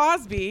Bill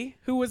Cosby,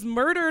 who was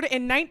murdered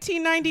in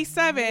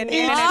 1997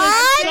 in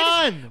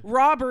an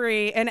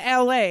robbery in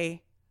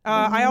L.A.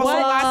 I also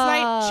last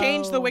night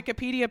changed the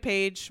Wikipedia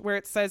page where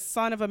it says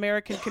son of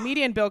American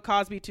comedian Bill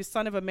Cosby to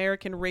son of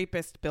American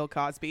rapist Bill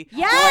Cosby.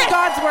 Yes!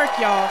 God's work,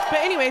 y'all. But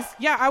anyways,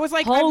 yeah, I was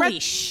like, holy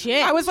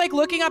shit. I was like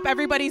looking up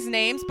everybody's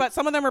names, but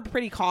some of them are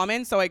pretty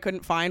common, so I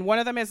couldn't find. One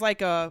of them is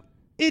like a...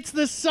 It's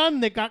the son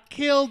that got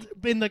killed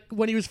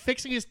when he was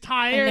fixing his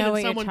tire. I know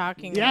and what you're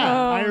talking Yeah,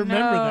 about. I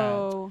remember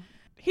that.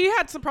 He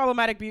had some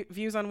problematic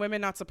views on women,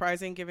 not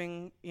surprising,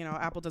 given,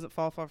 apple doesn't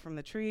fall far from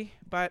the tree.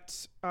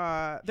 But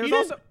there's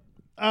also...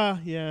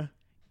 yeah.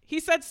 He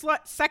said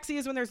sexy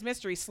is when there's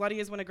mystery. Slutty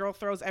is when a girl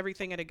throws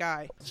everything at a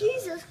guy.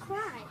 Jesus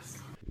Christ.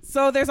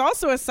 So there's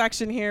also a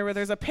section here where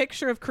there's a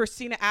picture of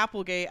Christina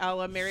Applegate, a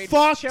la Married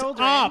Fucked with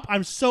Children. up.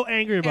 I'm so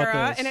angry about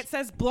era, this. And it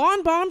says,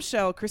 blonde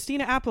bombshell,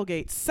 Christina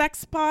Applegate,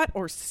 sex bot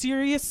or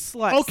serious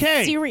slut?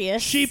 Okay.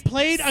 Serious She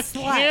played a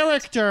slut.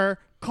 character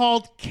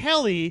called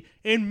Kelly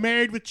in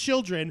Married with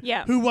Children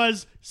who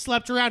was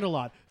slept around a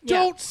lot.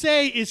 Don't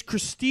say, is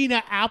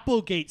Christina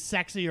Applegate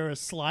sexy or a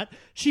slut?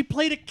 She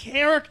played a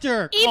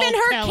character Even called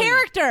her Kelly.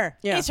 character.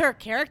 Yeah. Is her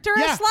character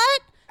Yeah. a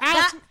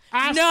slut?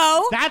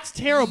 No. That's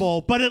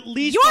terrible, but at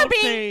least You're don't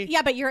say... being...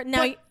 Yeah, but you're...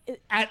 Now,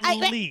 At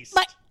least.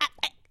 But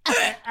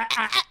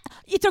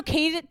it's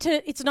okay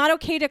to... It's not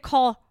okay to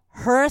call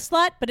her a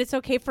slut, but it's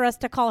okay for us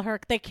to call her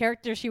the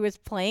character she was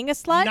playing a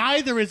slut.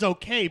 Neither is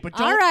okay, but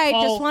don't All right,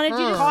 call just wanted her.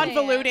 you to say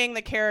Convoluting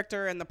the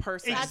character and the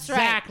person.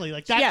 Exactly.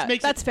 Like that Yeah,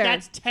 makes that's fair.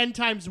 That's 10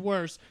 times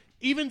worse.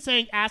 Even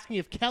asking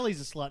if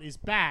Kelly's a slut is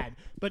bad,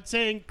 but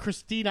saying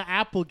Christina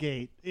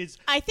Applegate is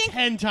I think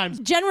 10 times.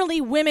 Generally,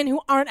 women who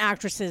aren't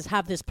actresses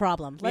have this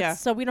problem. Yeah.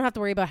 So we don't have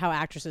to worry about how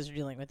actresses are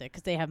dealing with it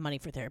because they have money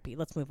for therapy.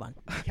 Let's move on.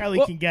 Kelly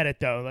can get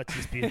it, though. Let's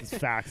just be the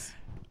facts.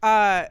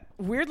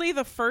 Weirdly,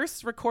 the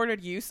first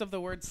recorded use of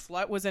the word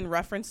slut was in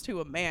reference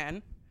to a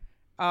man,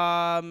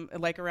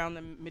 like around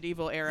the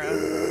medieval era.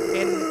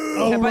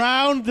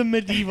 Around the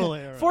medieval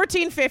era.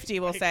 1450,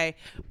 we'll say.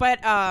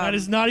 But that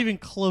is not even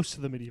close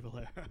to the medieval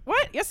era.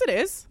 What? Yes, it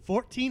is.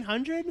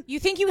 1400? You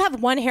think you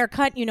have one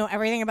haircut, you know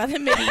everything about the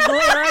medieval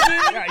era,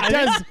 dude?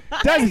 Yeah,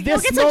 does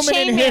this moment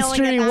in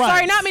history what?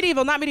 Sorry, not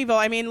medieval.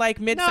 I mean, like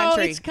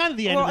mid-century. No, it's kind of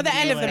the end well, of the the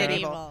end of the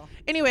medieval era. medieval.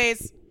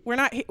 Anyways,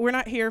 we're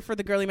not here for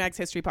the Girly Mags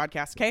History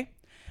Podcast, okay?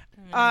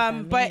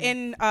 But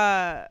in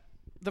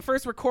the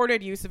first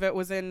recorded use of it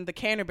was in the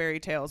Canterbury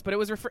Tales, but it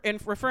was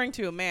referring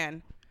to a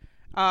man.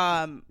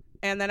 And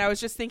then I was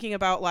just thinking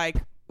about like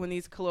when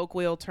these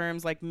colloquial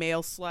terms like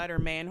male slut or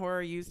man whore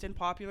are used in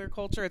popular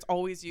culture, it's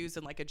always used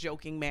in like a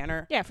joking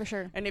manner. Yeah, for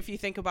sure. And if you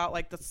think about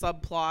like the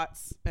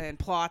subplots and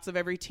plots of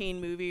every teen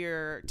movie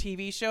or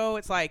TV show,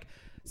 it's like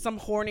some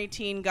horny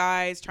teen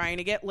guy's trying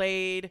to get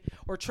laid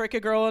or trick a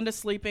girl into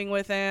sleeping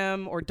with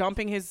him or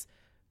dumping his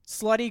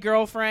slutty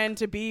girlfriend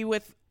to be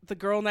with the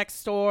girl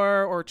next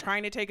door or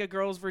trying to take a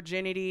girl's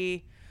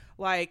virginity.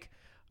 Like,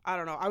 I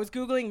don't know. I was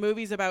Googling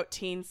movies about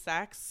teen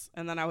sex,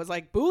 and then I was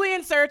like,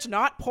 Boolean search,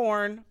 not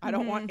porn. I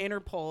don't want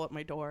Interpol at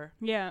my door.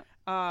 Yeah.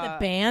 The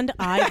band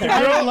either.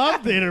 I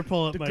love the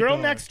Interpol at The my girl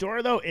door. next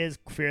door, though, is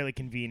fairly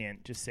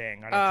convenient. Just saying,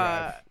 on a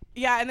drive.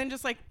 Yeah, and then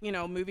just like,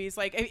 movies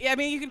like, I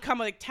mean, you can come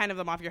with like 10 of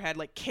them off your head,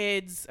 like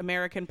Kids,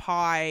 American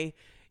Pie,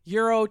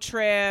 Euro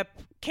Trip,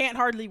 Can't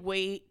Hardly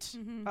Wait,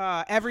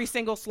 every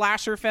single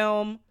slasher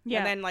film. Yeah.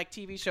 And then like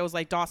TV shows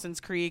like Dawson's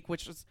Creek,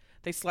 which was,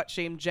 they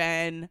slut-shamed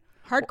Jen.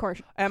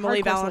 Hardcore.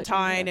 Emily hardcore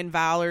Valentine yeah. and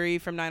Valerie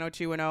from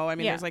 90210. I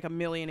mean, Yeah. there's like a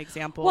million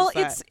examples. Well,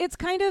 that- it's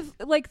kind of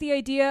like the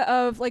idea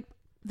of like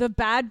the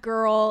bad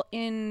girl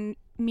in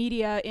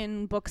media,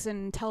 in books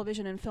and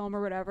television and film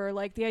or whatever.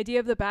 Like the idea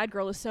of the bad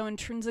girl is so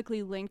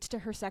intrinsically linked to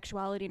her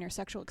sexuality and her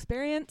sexual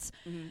experience,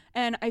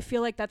 and I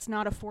feel like that's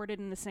not afforded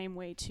in the same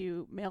way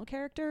to male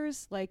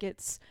characters. Like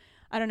it's,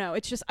 I don't know.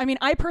 It's just, I mean,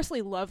 I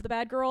personally love the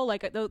bad girl.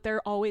 Like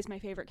they're always my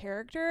favorite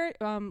character,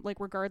 like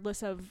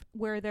regardless of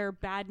where their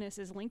badness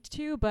is linked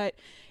to. But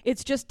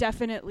it's just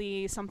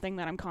definitely something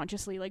that I'm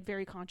consciously, like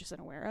very conscious and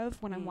aware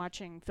of when I'm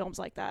watching films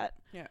like that.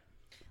 yeah.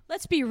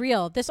 Let's be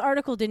real. This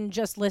article didn't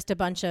just list a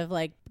bunch of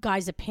like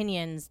guys'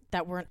 opinions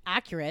that weren't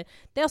accurate.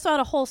 They also had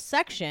a whole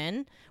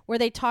section where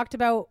they talked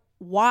about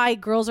why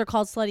girls are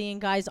called slutty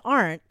and guys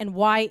aren't, and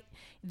why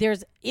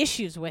there's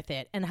issues with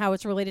it, and how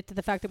it's related to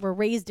the fact that we're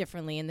raised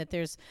differently, and that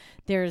there's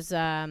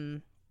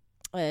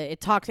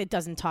it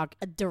doesn't talk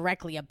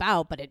directly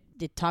about, but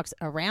it talks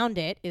around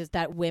it, is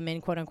that women,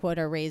 quote unquote,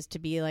 are raised to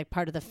be like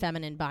part of the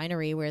feminine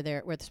binary where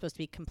they're supposed to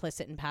be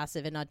complicit and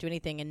passive and not do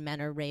anything, and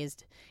men are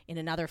raised in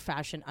another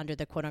fashion under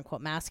the quote unquote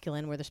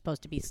masculine where they're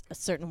supposed to be a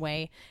certain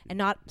way and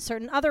not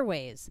certain other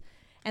ways.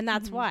 And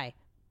that's why.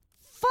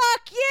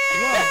 Fuck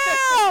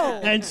you!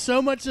 And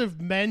so much of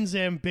men's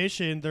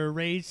ambition, they're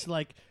raised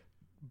like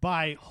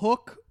by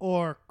hook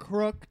or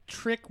crook,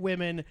 trick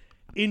women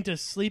into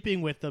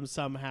sleeping with them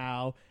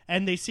somehow,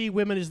 and they see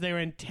women as their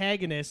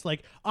antagonists.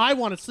 Like, I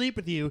want to sleep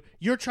with you,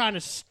 you're trying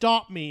to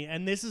stop me,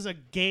 and this is a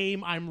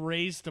game I'm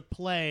raised to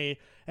play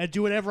and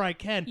do whatever I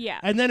can. Yeah.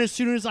 And then as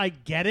soon as I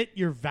get it,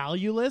 you're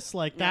valueless.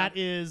 Like, that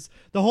is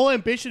the whole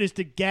ambition, is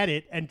to get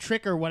it and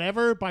trick her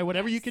whatever by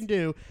whatever you can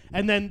do,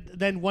 and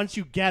then once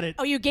you get it,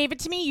 Oh, you gave it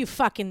to me? You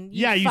fucking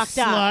you fucked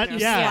slut, up. You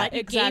yeah. slut. You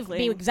Exactly.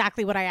 gave me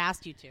exactly what I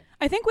asked you to.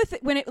 I think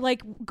when it,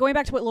 like, going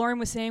back to what Lauren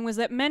was saying, was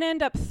that men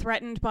end up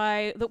threatened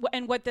by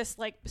and what this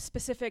like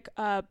specific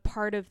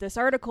part of this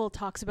article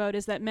talks about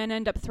is that men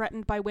end up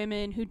threatened by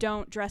women who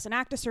don't dress and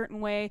act a certain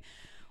way,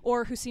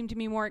 or who seem to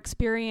be more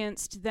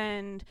experienced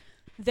than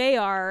they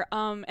are,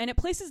 and it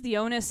places the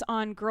onus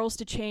on girls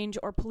to change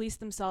or police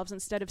themselves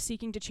instead of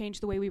seeking to change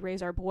the way we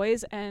raise our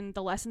boys and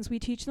the lessons we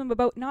teach them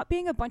about not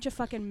being a bunch of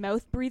fucking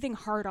mouth-breathing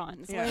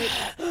hard-ons. Yeah.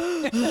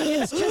 Like,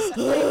 it's just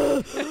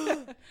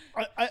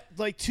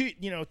like,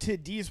 To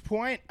Dee's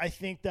point, I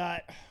think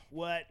that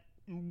what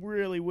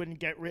really wouldn't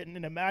get written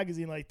in a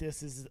magazine like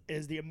this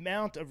is the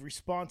amount of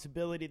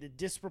responsibility, the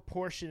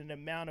disproportionate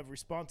amount of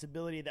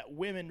responsibility that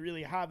women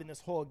really have in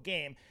this whole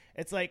game.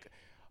 It's like,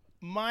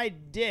 my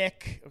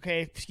dick,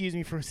 okay, excuse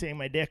me for saying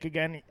my dick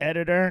again,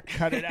 editor,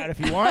 cut it out if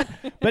you want,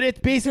 but it's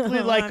basically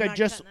like a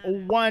just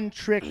one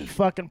trick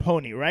fucking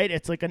pony, right?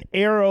 It's like an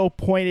arrow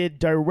pointed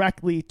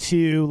directly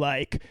to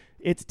like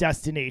its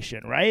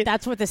destination, right?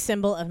 That's what the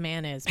symbol of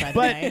man is, by the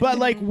way. But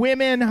like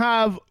women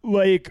have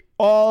like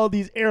all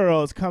these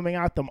arrows coming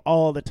at them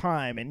all the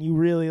time, and you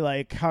really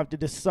like have to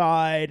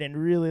decide and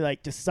really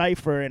like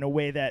decipher in a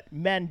way that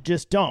men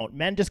just don't.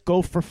 Men just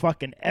go for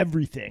fucking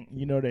everything,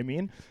 you know what I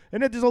mean?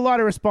 And there's a lot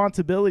of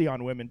responsibility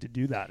on women to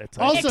do that. It's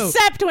like, Also-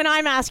 Except when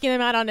I'm asking them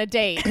out on a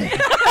date.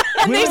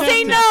 And they Women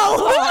say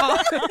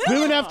have no.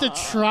 women have to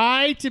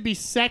try to be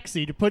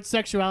sexy, to put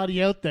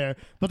sexuality out there,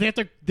 but they have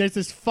to. There's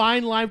this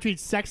fine line between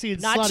sexy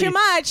and Not slutty too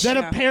much. that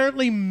Yeah.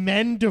 apparently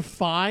men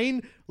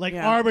define like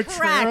Yeah.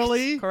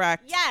 arbitrarily.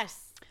 Correct. Yes.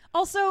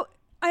 Also,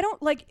 I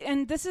don't like,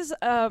 and this is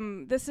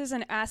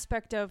an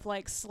aspect of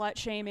like slut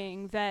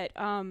shaming that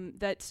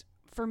that's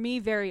for me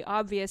very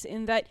obvious,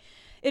 in that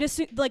it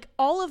is like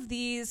all of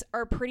these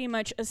are pretty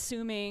much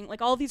assuming,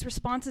 like all of these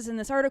responses in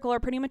this article are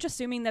pretty much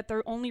assuming that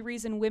the only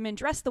reason women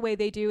dress the way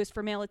they do is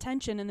for male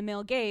attention and the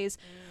male gaze,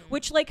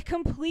 which like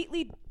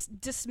completely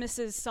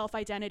dismisses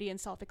self-identity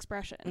and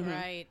self-expression.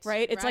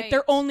 Right? It's like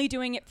they're only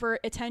doing it for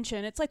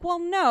attention. It's like, well,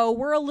 no,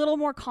 we're a little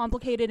more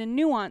complicated and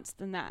nuanced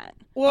than that.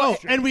 Well,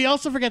 and we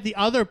also forget the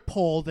other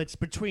pole that's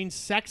between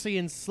sexy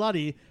and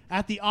slutty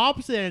at the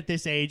opposite end at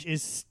this age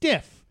is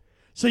stiff.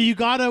 So you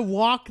gotta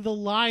walk the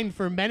line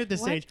for men at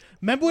this age.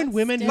 Remember when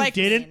women who stiff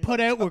didn't mean? put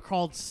out were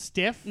called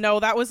stiff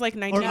No, that was like or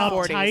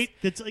 1940s. uptight?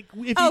 That's like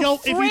if you Oh,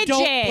 don't frigid.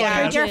 put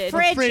out, You're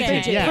or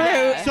frigid.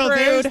 yeah. Prude. So Prude.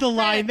 there's the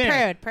line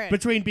there Prude.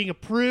 between being a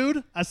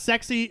prude, a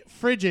sexy,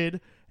 frigid,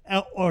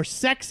 or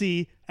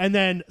sexy, and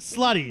then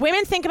slutty.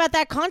 Women think about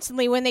that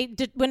constantly when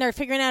they're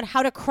figuring out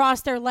how to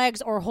cross their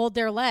legs or hold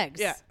their legs.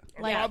 Yeah.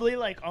 Like, Probably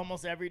like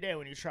almost every day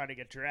when you try to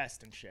get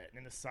dressed and shit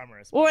in the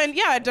summer. Well, especially. and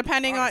yeah,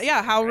 depending on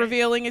how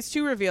revealing is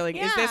too revealing.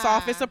 Is this Yeah.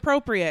 office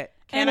appropriate?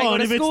 Can I Well, go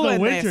and to if it's school the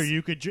in winter, this?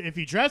 you could if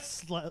you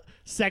dress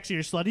sexy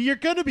or slutty, you're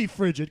gonna be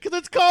frigid because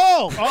it's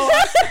cold. all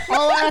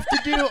I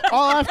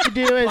have to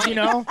do is, you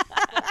know.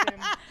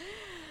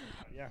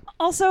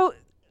 Also,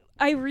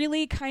 I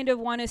really kind of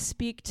want to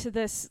speak to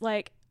this,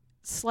 like,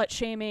 slut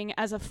shaming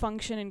as a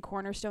function and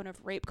cornerstone of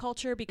rape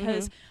culture,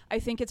 because I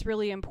think it's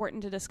really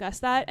important to discuss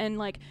that, and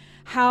like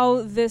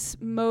how this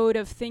mode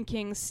of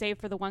thinking, save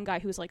for the one guy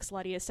who's like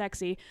slutty is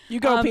sexy. You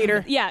go,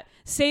 Peter. Yeah,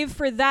 save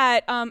for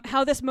that,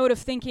 how this mode of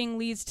thinking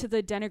leads to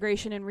the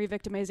denigration and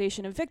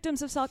re-victimization of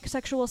victims of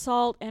sexual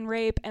assault and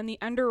rape, and the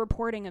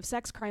underreporting of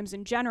sex crimes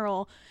in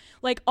general.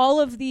 Like, all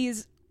of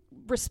these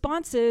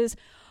responses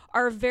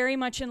are very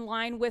much in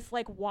line with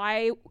like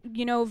why,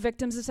 you know,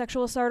 victims of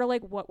sexual assault are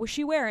like, what was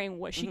she wearing?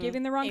 Was she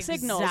giving the wrong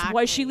signals?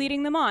 Was she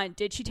leading them on?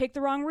 Did she take the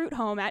wrong route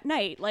home at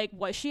night? Like,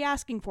 was she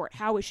asking for it?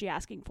 How was she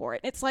asking for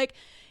it? It's like,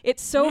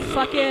 it's so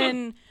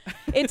fucking,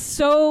 it's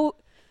so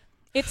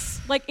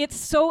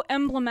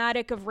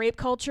emblematic of rape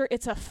culture.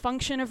 It's a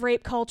function of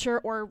rape culture,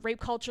 or rape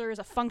culture is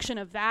a function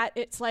of that.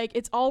 It's like,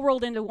 it's all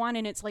rolled into one,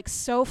 and it's like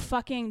so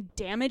fucking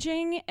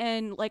damaging.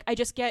 And like,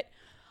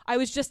 I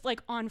was just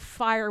like on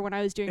fire when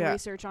I was doing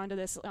research on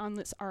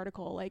this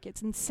article. Like,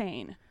 it's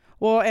insane.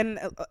 Well, and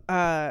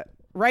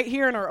right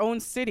here in our own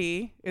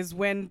city is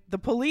when the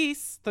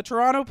police, the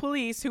Toronto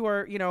police, who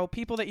are, you know,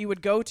 people that you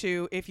would go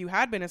to if you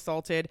had been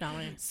assaulted,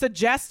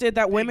 suggested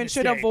that women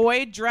should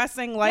avoid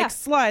dressing like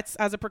sluts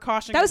as a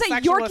precaution. That was against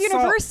at sexual York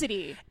assault.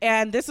 University.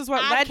 And this is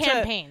what led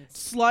campaigns.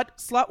 to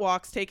slut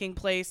walks taking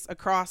place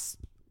across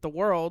the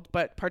world,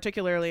 but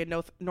particularly in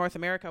North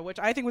America, which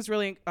I think was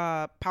really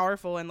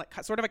powerful and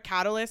like sort of a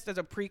catalyst as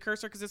a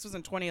precursor, because this was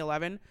in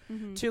 2011,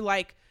 to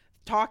like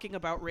talking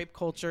about rape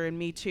culture and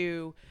Me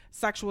Too,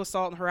 sexual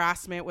assault and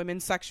harassment,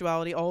 women's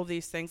sexuality, all of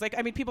these things. Like,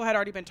 I mean, people had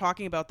already been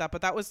talking about that,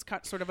 but that was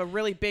sort of a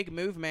really big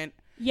movement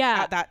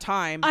at that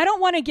time. I don't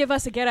want to give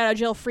us a get out of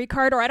jail free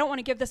card, or I don't want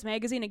to give this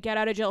magazine a get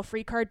out of jail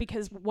free card,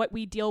 because what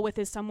we deal with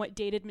is somewhat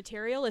dated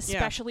material,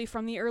 especially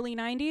from the early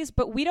 90s.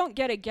 But we don't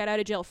get a get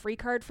out of jail free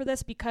card for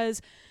this,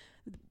 because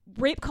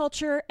rape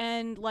culture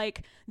and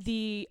like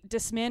the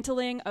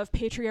dismantling of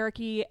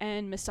patriarchy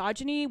and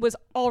misogyny was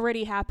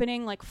already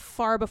happening like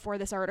far before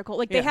this article.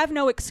 Like, they have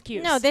no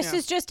excuse. No, this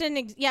is just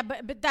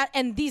but that,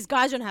 and these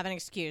guys don't have an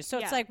excuse. So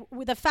it's like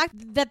with the fact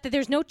that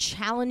there's no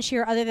challenge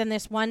here other than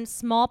this one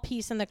small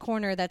piece in the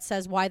corner that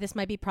says why this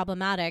might be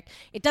problematic.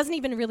 It doesn't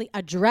even really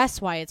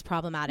address why it's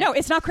problematic. No,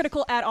 it's not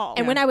critical at all.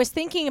 And when I was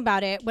thinking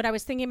about it, what I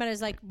was thinking about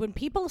is like when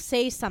people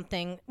say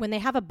something, when they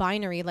have a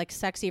binary like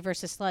sexy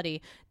versus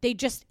slutty, they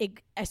just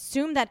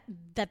assume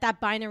that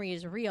binary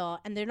is real,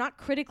 and they're not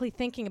critically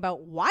thinking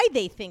about why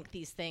they think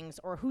these things,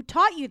 or who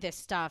taught you this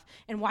stuff,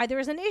 and why there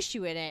is an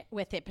issue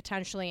with it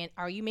potentially, and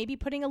are you maybe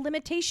putting a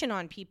limitation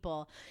on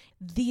people?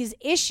 These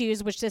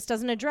issues, which this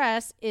doesn't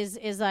address,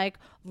 is like,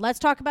 let's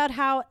talk about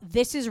how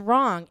this is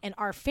wrong, and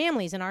our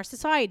families and our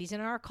societies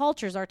and our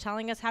cultures are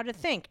telling us how to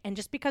think, and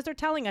just because they're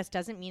telling us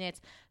doesn't mean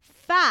it's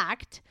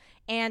fact.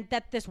 And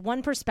that this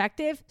one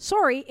perspective,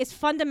 is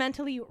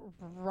fundamentally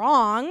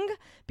wrong,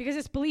 because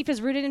its belief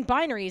is rooted in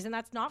binaries, and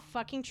that's not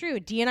fucking true.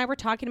 Dee and I were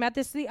talking about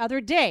this the other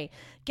day.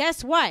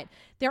 Guess what?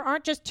 There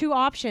aren't just two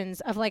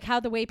options of like how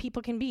the way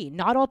people can be.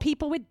 Not all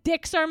people with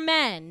dicks are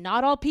men.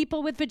 Not all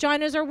people with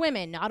vaginas are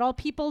women. Not all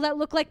people that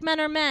look like men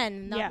are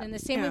men. And the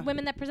same with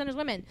women that present as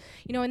women.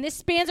 You know, and this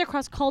spans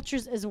across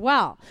cultures as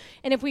well.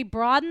 And if we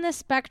broaden the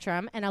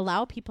spectrum and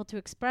allow people to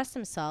express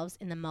themselves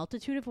in the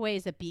multitude of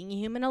ways that being a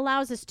human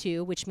allows us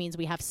to, which means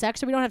we have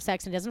sex or we don't have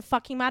sex, and it doesn't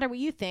fucking matter what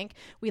you think.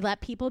 We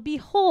let people be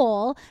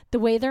whole the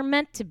way they're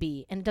meant to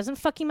be. And it doesn't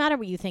fucking matter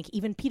what you think.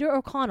 Even Peter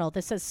O'Connell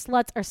that says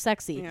sluts are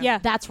sexy. Yeah.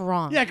 That's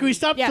wrong. Yeah, can we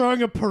stop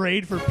throwing a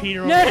parade for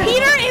Peter? No,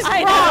 Peter is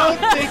wrong.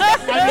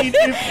 I mean,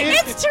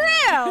 It's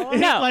true.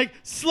 No,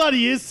 like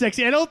slutty is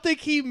sexy. I don't think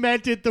he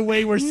meant it the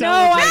way we're No,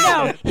 celebrating.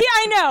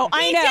 I know.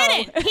 it. He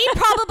didn't. He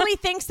probably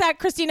thinks that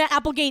Christina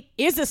Applegate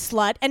is a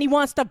slut and he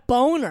wants to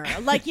bone her.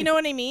 Like, you know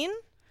what I mean?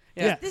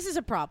 Yeah. This is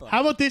a problem.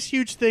 How about this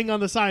huge thing on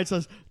the side? It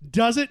says,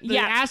 they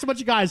asked a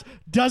bunch of guys,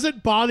 does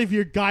it bother if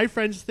your guy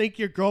friends think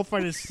your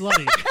girlfriend is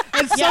slutty?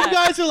 And some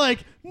guys are like,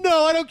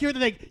 no, I don't care what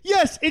they think.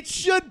 Yes, it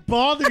should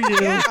bother you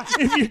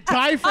if your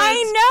guy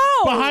friends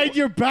behind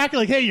your back are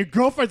like, hey, your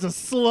girlfriend's a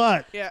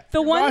slut. Yeah.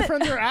 The one My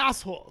friends are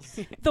assholes.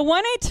 The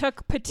one I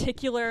took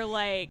particular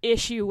like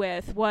issue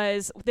with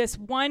was this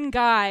one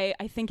guy.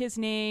 I think his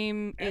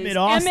name is Emmett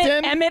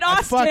Austin. Emmett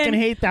Austin. I fucking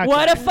hate that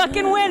What guy. a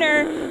fucking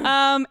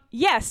winner.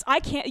 Yes,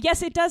 I can't.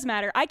 Yes, it does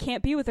matter. I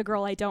can't be with a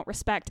girl I don't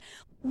respect.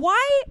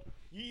 Why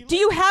Do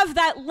you have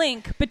that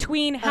link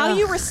between how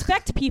you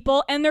respect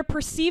people and their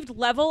perceived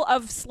level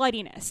of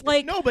sluttiness?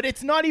 Like, No, but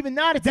it's not even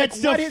that. It's That's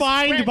like, what his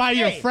defined friend- by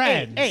your Hey,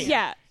 friends. hey,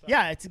 yeah.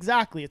 Yeah, it's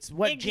exactly. It's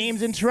what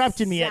James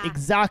interrupted me at.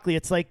 Exactly.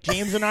 It's like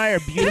James and I are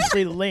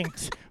beautifully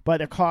linked by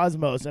the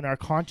cosmos, and our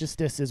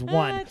consciousness is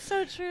one. That's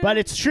so true. But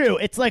it's true.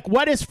 It's like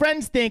what his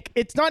friends think.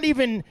 It's not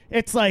even.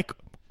 It's like.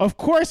 Of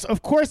course,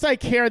 I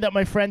care that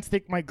my friends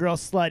think my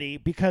girl's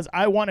slutty because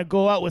I want to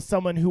go out with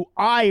someone who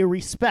I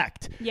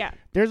respect. Yeah.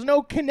 There's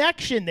no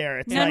connection there.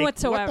 It's None like,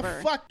 whatsoever. What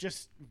the fuck?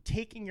 Just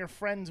taking your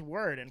friend's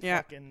word and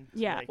fucking.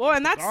 Yeah. like, Well,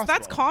 and it's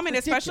that's gospel. common,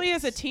 It's especially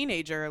as a ridiculous.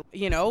 teenager.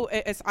 You know,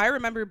 as I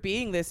remember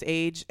being this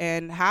age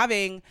and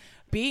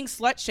being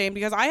slut shamed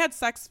because I had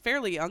sex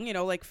fairly young, you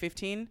know, like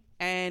 15,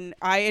 and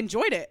I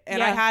enjoyed it.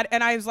 And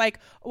I was like,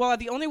 well,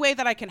 the only way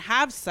that I can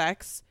have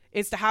sex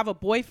is to have a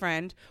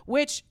boyfriend,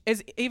 which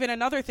is even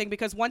another thing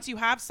because once you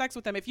have sex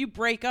with them, if you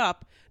break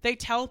up, they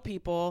tell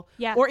people,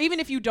 or even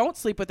if you don't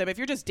sleep with them, if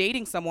you're just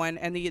dating someone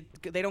and they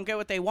don't get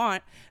what they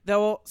want,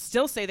 they'll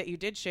still say that you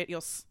did shit,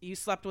 you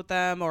slept with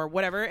them or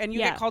whatever, and you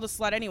get called a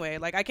slut anyway.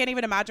 Like, I can't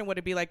even imagine what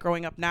it'd be like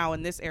growing up now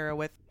in this era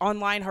with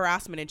online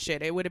harassment and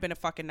shit. It would have been a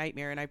fucking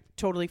nightmare, and I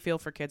totally feel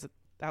for kids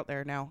out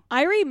there now.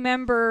 I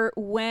remember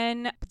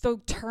when the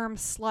term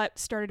slut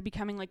started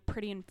becoming like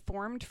pretty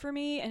informed for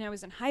me, and I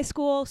was in high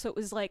school, so it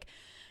was like,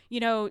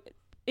 you know,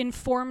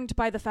 informed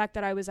by the fact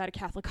that I was at a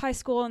Catholic high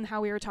school and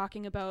how we were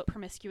talking about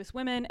promiscuous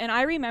women. And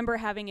I remember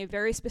having a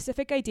very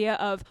specific idea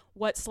of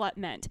what slut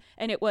meant.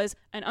 And it was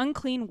an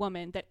unclean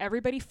woman that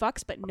everybody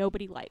fucks but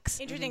nobody likes.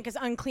 Interesting, because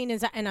unclean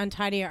and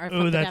untidy are from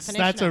Ooh, the that's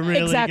definition. a of it.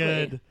 really Exactly.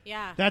 good.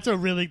 Yeah. That's a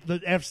really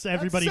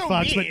everybody so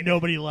fucks but mean.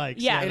 nobody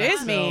likes. Yeah, it is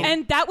that's mean.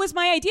 And that was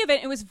my idea of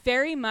it. It was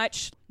very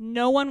much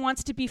no one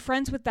wants to be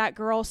friends with that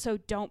girl, so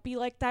don't be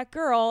like that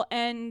girl.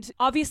 And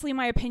obviously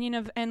my opinion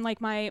of and like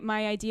my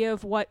idea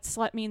of what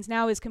slut means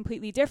now is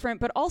completely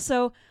different, but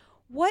also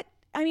what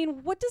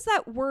does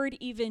that word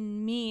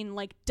even mean?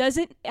 Like, does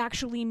it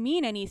actually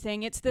mean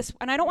anything? It's this,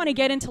 and I don't want to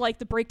get into like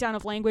the breakdown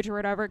of language or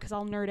whatever because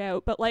I'll nerd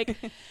out, but like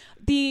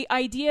the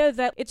idea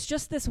that it's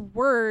just this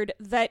word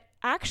that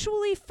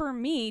actually for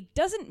me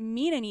doesn't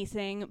mean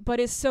anything, but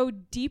is so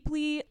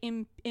deeply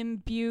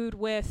imbued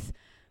with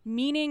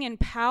meaning and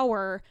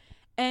power,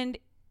 and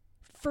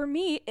for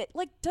me it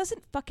like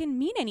doesn't fucking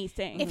mean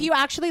anything. If you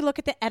actually look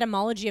at the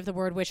etymology of the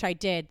word, which I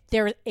did,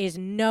 there is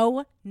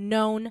no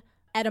known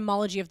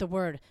etymology of the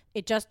word.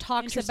 It just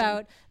talks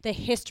about the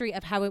history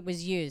of how it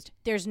was used.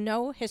 There's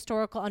no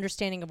historical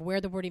understanding of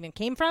where the word even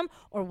came from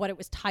or what it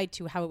was tied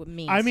to, how it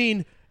means. I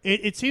mean,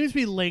 it seems to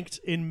be linked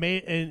in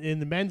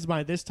the men's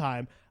mind this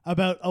time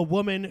about a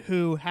woman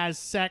who has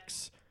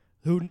sex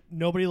who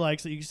nobody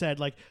likes, that you said,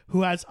 like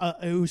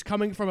who's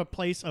coming from a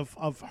place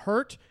of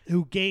hurt,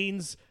 who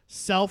gains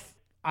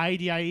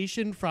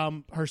self-ideation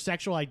from her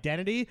sexual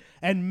identity,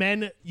 and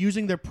men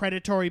using their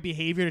predatory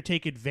behavior to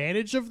take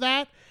advantage of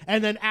that,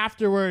 and then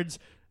afterwards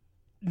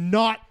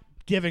not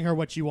giving her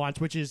what she wants,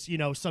 which is, you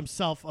know, some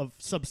sense of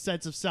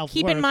self-worth.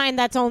 Keep in mind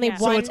that's only Yeah.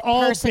 So one it's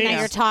all person that based-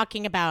 you're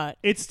talking about.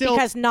 It's still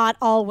because not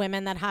all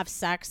women that have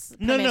sex.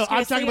 No. I'm talking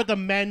promiscuously- about the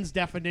men's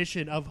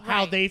definition of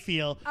how Right. they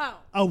feel.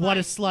 Oh, What a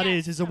right. slut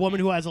Yes. is a woman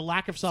who has a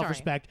lack of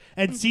self-respect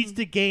and seeks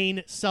to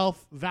gain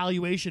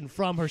self-valuation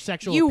from her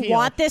sexual You appeal.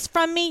 want this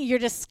from me? You're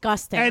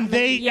disgusting. and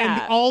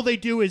Yeah. all they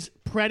do is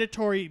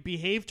predatory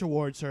behave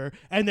towards her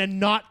and then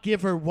not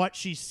give her what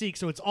she seeks.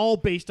 So it's all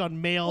based on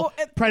male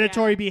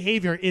predatory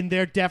behavior in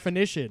their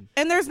definition.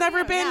 And there's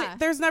never yeah.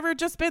 there's never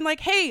just been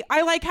like, hey,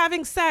 I like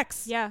having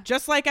sex. Yeah.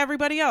 Just like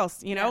everybody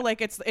else, you know,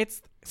 like it's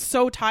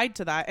so tied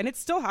to that, and it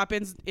still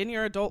happens in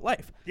your adult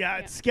life. Yeah,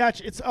 it's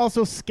sketch. It's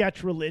also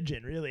sketch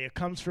religion, really. It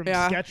comes from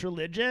sketch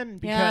religion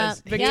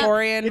because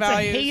Victorian it's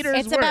values. a hater's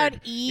it's word. about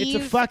Eve.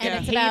 It's a fucking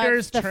and it's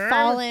hater's about the term.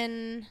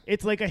 fallen.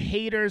 It's like a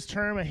hater's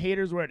term, a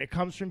hater's word. It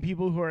comes from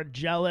people who are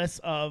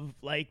jealous of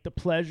like the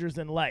pleasures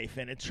in life,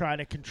 and it's trying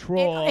to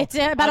control. It's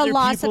about a other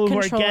loss of people who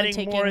control are and getting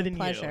taking more than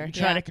pleasure. you. You're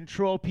trying Yeah. to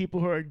control people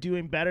who are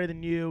doing better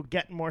than you,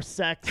 getting more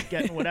sex,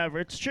 getting whatever.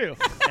 It's true,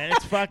 and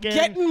it's fucking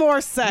Getting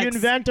more sex. You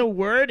invent a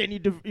word, and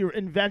you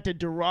invent a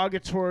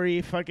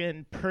derogatory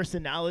fucking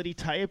personality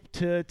type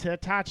to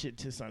attach it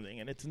to something,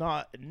 and it's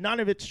not. None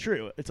of it's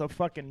true. It's a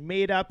fucking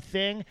made up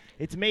thing.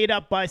 It's made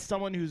up by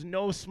someone who's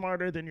no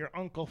smarter than your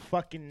uncle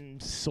fucking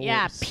Saul.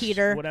 Yeah,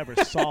 Peter. Whatever,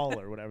 Saul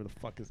or whatever the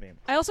fuck his name.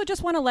 I also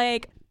just want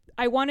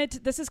to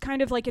this is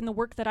kind of like in the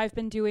work that I've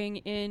been doing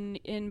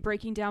in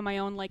breaking down my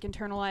own like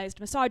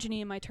internalized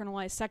misogyny and my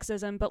internalized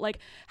sexism, but like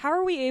how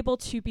are we able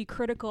to be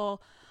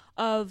critical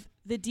of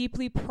the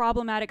deeply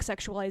problematic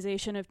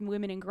sexualization of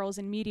women and girls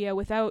in media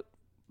without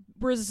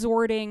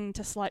resorting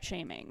to slut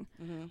shaming?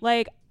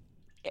 Like,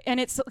 and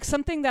it's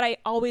something that I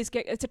always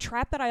get, it's a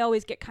trap that I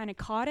always get kind of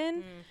caught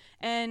in.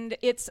 And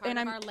it's, Part and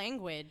of I'm our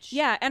language.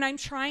 Yeah, and I'm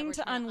trying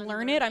to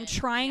unlearn it. I'm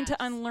trying to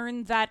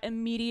unlearn that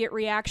immediate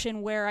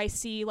reaction where I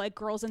see like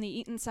girls in the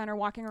Eaton Center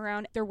walking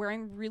around, they're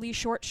wearing really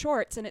short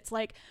shorts, and it's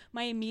like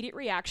my immediate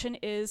reaction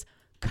is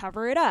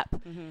cover it up.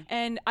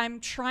 And I'm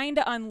trying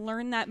to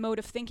unlearn that mode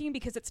of thinking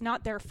because it's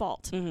not their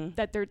fault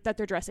that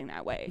they're dressing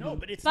that way. No,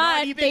 but it's But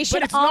not even. they should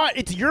but it's all- not.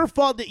 It's your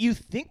fault that you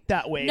think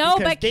that way. No,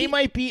 because but they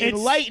might be It's-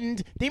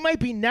 enlightened. They might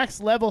be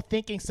next level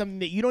thinking something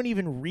that you don't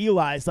even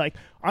realize. Like,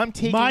 I'm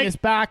taking My- this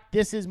back.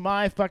 This is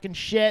my fucking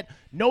shit.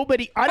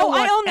 Nobody. I Oh, don't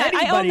want I own that.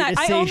 anybody I own that.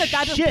 to I say own that.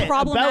 That's shit a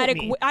problematic.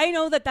 about me. I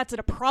know that that's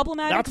a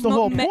problematic. That's the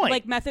whole point.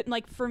 Like method,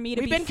 like for me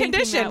to We've be been thinking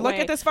conditioned. that Look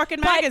way. at this fucking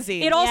But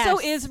magazine. It also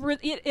Yes. is.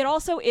 It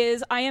also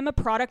is. I am a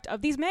product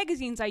of these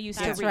magazines I used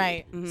That's to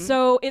read. right.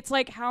 So it's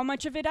like how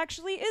much of it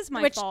actually is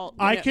my Which- fault.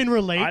 I can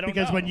relate I don't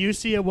because know. when you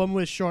see a woman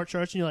with short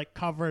shorts and you like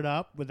cover it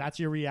up, but that's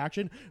your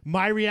reaction.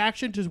 My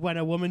reaction to when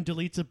a woman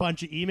deletes a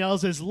bunch of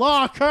emails is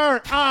lock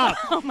her up.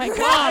 Oh my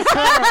god. Lock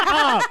her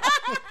up.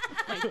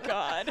 my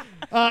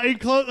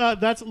god.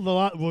 That's a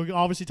lot. We'll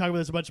obviously talk about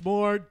this a bunch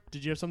more.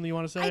 Did you have something you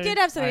want to say? I did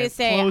have something to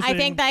say. I Closing.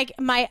 think like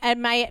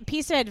my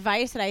piece of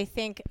advice that I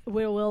think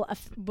will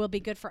be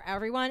good for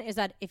everyone is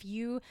that if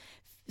you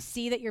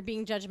see that you're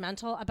being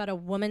judgmental about a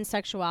woman's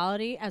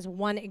sexuality as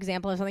one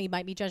example of something you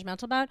might be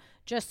judgmental about,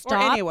 just stop.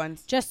 Or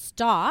anyone's. Just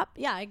stop.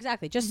 Yeah,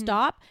 exactly. Just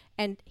stop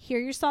and hear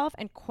yourself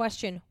and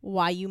question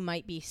why you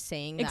might be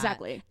saying that.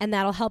 Exactly. And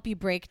that'll help you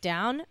break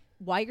down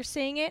why you're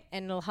saying it,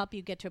 and it'll help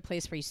you get to a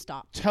place where you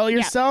stop. Tell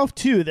yourself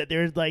too that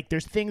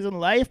there's things in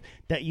life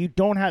that you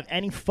don't have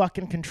any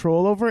fucking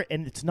control over,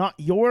 and it's not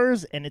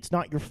yours, and it's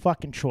not your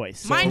fucking choice.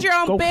 So Mind your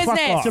own go fuck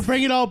business. off. To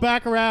bring it all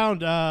back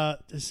around,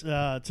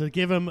 to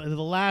give him the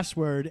last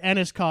word,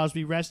 Ennis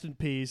Cosby, rest in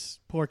peace,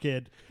 poor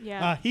kid.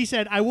 Yeah. He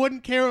said, "I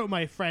wouldn't care what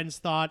my friends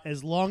thought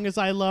as long as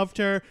I loved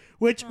her,"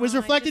 which was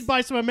reflected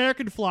by some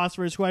American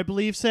philosophers who I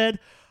believe said,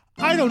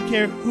 "I don't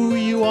care who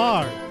you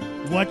are,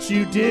 what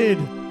you did,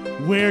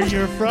 where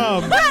you're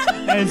from,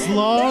 as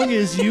long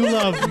as you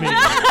love me."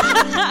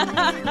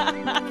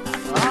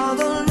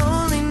 Although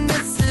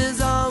loneliness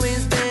has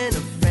always been a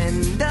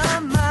friend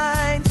of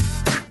mine,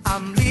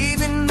 I'm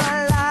leaving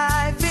my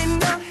life in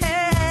your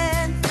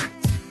hands.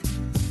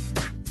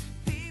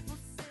 People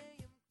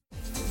say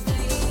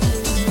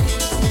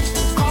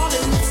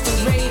calling Mr.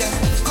 Raider,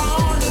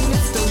 calling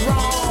Mr.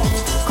 Wrong,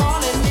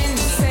 calling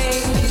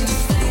insane.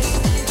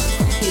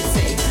 He'd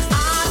say, I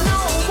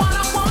know what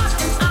I want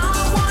and I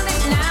want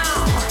it now.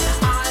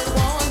 I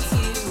want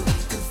you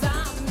 'cause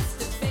I'm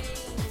Mr.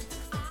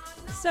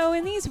 Fame. So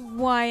in these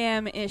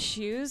YM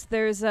issues,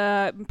 there's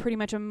a pretty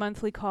much a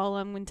monthly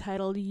column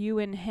entitled "You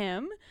and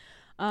Him,"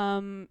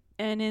 and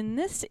in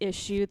this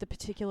issue, the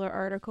particular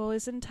article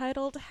is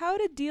entitled "How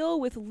to Deal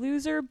with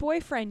Loser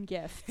Boyfriend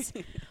Gifts."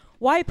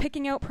 Why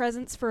picking out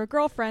presents for a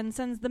girlfriend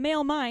sends the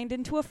male mind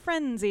into a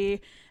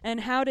frenzy,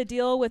 and how to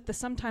deal with the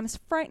sometimes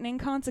frightening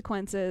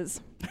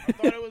consequences. I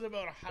thought it was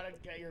about how to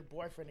get your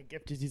boyfriend a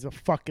gift because he's a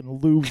fucking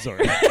loser.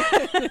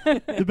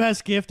 The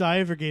best gift I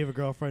ever gave a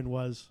girlfriend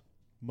was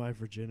my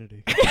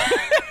virginity.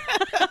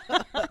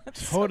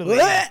 Totally.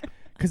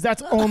 Because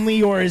that's only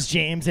yours,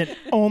 James, and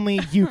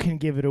only you can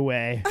give it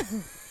away.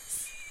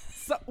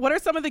 So what are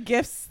some of the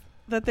gifts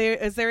that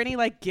is there any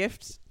like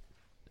gift?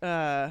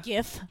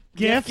 GIF.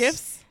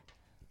 Gifts?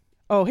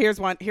 Oh, here's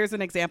one. Here's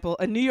an example.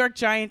 A New York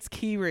Giants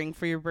key ring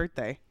for your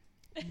birthday.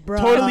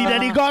 Totally,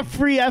 that he got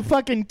free at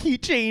fucking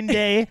Keychain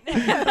Day.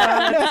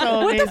 That's so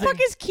What the amazing. fuck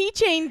is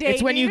Keychain Day?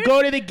 It's when you dude?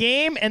 go to the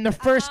game and the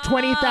first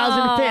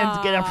 20,000 fans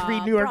get a free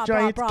New York Brah,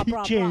 Giants brah,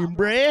 brah, keychain,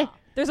 brah,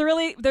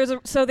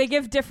 bruh. So they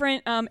give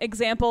different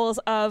examples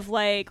of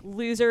like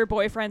loser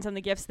boyfriends and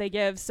the gifts they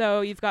give.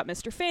 So you've got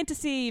Mr.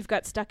 Fantasy, you've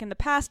got Stuck in the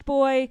Past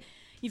boy,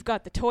 you've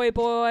got the toy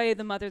boy,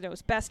 the Mother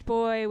Knows Best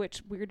boy,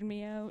 which weirded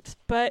me out.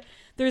 But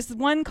there's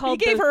one He called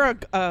gave her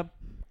a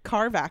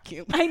car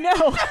vacuum. I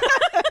know.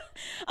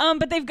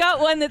 But they've got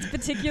one that's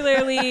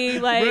particularly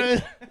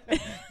like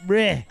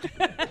Bruh.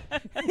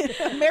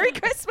 Merry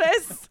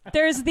Christmas.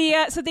 there's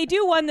the so they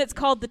do one that's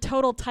called the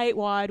Total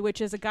Tightwad,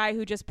 which is a guy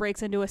who just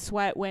breaks into a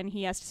sweat when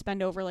he has to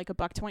spend over like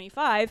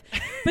 $1.25.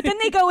 But then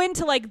they go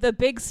into like the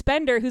big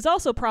spender, who's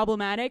also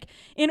problematic,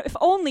 if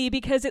only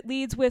because it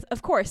leads with,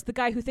 of course, the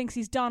guy who thinks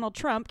he's Donald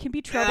Trump can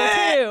be trouble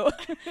too.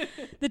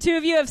 The two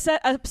of you have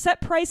set a set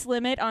price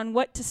limit on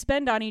what to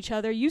spend on each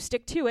other. You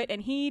stick to it,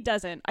 and he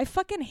doesn't. I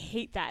fucking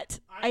hate that.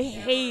 I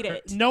hate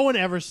it. No one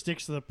ever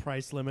sticks to the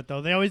price limit,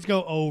 though. They always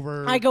go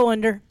over. I go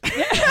under.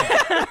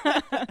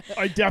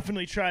 I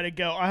definitely try to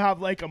go. I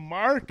have like a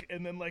mark,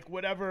 and then like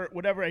whatever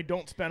I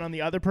don't spend on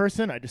the other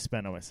person, I just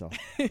spend on myself.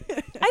 I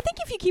think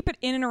if you keep it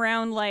in and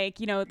around like,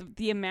 you know,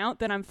 the amount,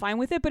 then I'm fine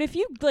with it. But if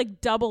you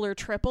like double or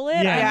triple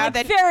it, Yeah. I'm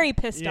like, very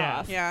pissed Yeah.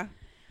 off. Yeah.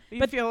 You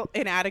But- feel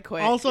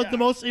inadequate. Also, Yeah. the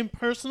most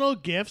impersonal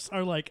gifts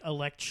are like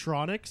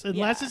electronics,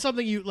 unless Yeah. it's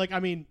something you like. I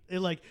mean,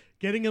 like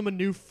getting them a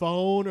new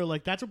phone or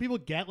like that's what people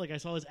get. Like I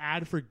saw this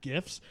ad for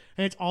gifts,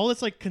 and it's all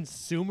this like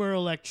consumer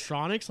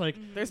electronics, like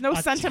There's no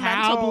a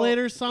sentimental tablet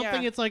or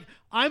something. Yeah. It's like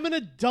I'm an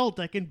adult.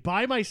 I can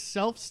buy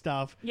myself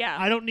stuff. Yeah.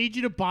 I don't need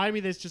you to buy me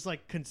this just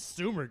like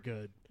consumer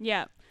good.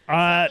 Yeah.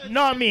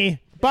 Not me.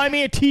 Buy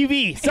me a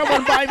TV.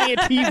 Someone buy me a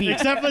TV.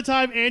 Except for the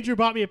time Andrew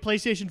bought me a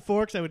PlayStation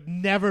 4 because I would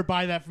never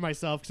buy that for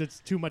myself because it's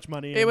too much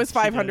money. It was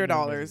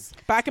 $500.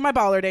 Back in my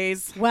baller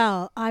days.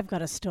 Well, I've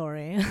got a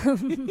story.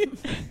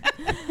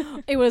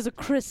 It was a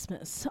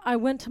Christmas. I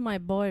went to my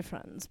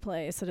boyfriend's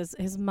place, at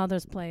his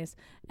mother's place.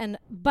 And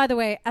by the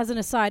way, as an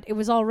aside, it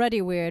was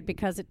already weird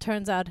because it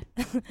turns out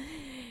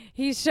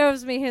he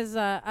shows me his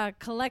a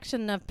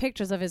collection of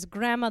pictures of his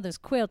grandmother's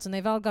quilts, and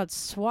they've all got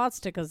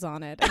swastikas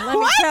on it. And let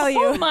me tell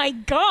you, Oh my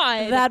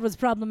God. that was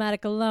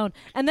problematic alone.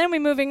 And then we're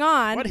moving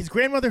on. What, his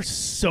grandmother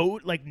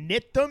sewed, like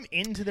knit them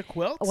into the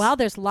quilts? Well,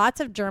 there's lots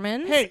of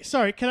Germans. Hey,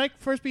 sorry, can I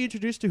first be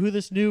introduced to who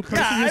this new person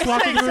I who's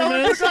walking think the room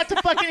someone is? forgot to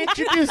fucking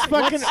introduce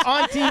fucking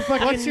Auntie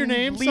fucking What's your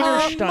name?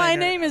 Liedersteiner. My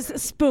name is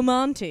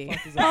Spumante.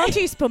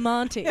 Auntie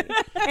Spumante.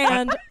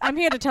 And I'm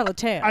here to tell a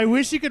tale. I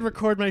wish you could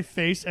record my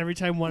face every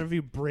time one of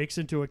you breaks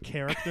into a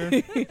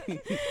character.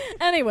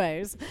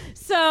 Anyways,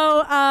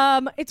 so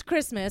it's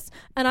Christmas,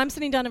 and I'm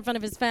sitting down in front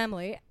of his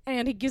family,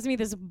 and he gives me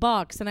this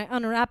box, and I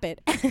unwrap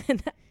it,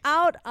 and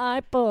out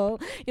I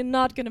pull, you're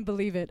not going to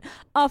believe it,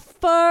 a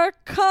fur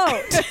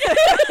coat.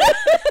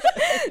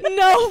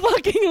 No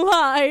fucking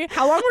lie.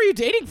 How long were you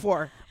dating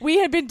for? We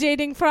had been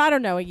dating for, I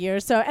don't know, a year or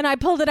so, and I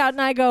pulled it out,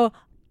 and I go,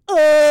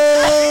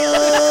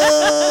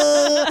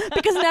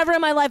 because never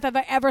in my life have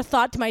I ever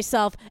thought to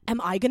myself,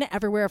 am I going to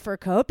ever wear a fur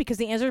coat? Because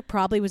the answer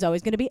probably was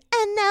always going to be,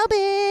 and no,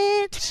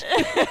 bitch.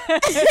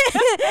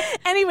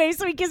 Anyway,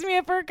 so he gives me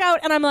a fur coat,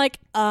 and I'm like,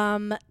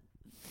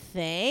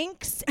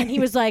 thanks. And he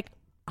was like,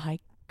 I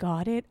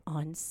got it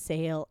on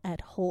sale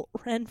at Holt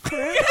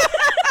Renfrew.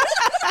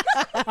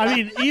 I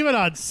mean, even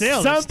on sale,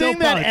 it's still Something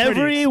that probably pretty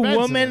every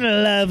expensive. woman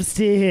loves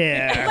to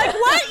hear. Like,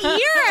 what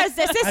year is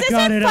this? This I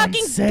got isn't it on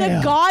fucking sale.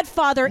 The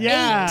Godfather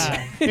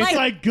Yeah, 8. it's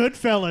like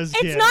Goodfellas.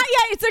 It's gift. not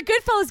yet. It's a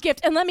Goodfellas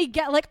gift. And let me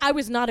get, like, I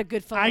was not a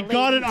Goodfellas I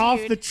got it lady, off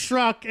dude. the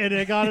truck and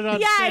I got it on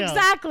Yeah, sale.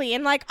 exactly.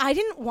 And, like, I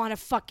didn't want to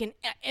fucking...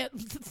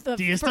 the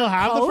Do you fur still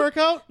have the coat. fur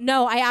coat?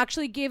 No, I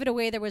actually gave it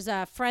away. There was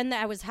a friend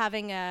that I was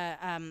having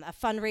a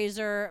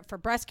fundraiser for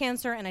breast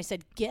cancer, and I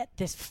said, get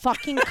this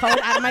fucking coat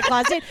out of my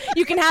closet.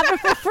 You can have it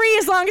for free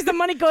as long as the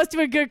money goes to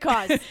a good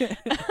cause.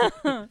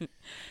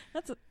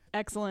 That's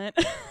excellent.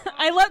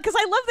 I love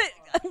that.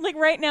 Like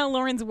right now,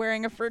 Lauren's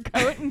wearing a fur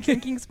coat and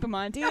drinking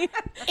spumante.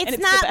 It's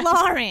not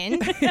Lauren.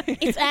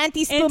 It's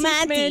Auntie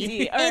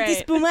Spumante. All right. Auntie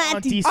Spumante.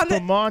 Auntie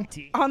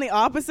Spumante. On the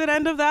opposite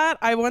end of that,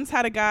 I once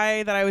had a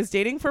guy that I was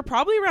dating for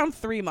probably around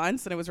 3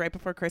 months, and it was right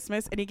before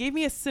Christmas, and he gave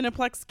me a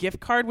Cineplex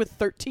gift card with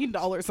 $13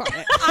 on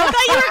it. I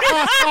thought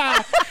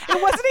you were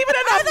It wasn't even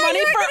enough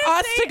money for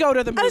us to go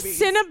to the a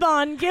movies.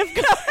 Cinnabon gift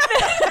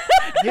card.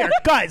 Here,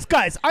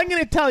 guys, I'm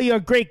going to tell you a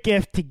great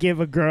gift to give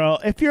a girl.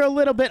 If you're a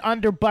little bit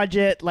under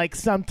budget, like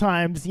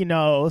sometimes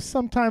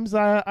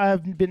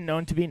I've been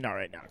known to be, not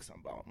right now because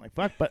I'm balling like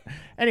fuck, but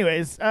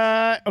anyways,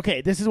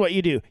 okay, this is what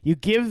you do. You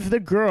give the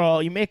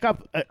girl, you make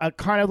up a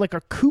kind of like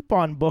a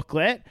coupon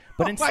booklet,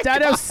 but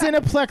instead of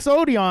Cineplex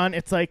Odeon,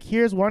 it's like,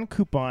 here's one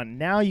coupon.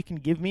 Now you can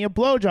give me a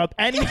blowjob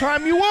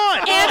anytime you want.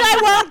 And I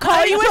won't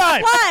call you a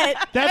Anytime.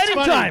 slut. That's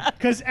Anytime. funny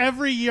because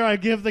every year I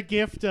give the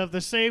gift of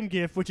the same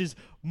gift, which is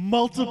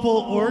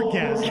multiple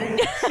orgasms.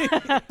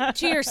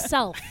 To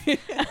yourself.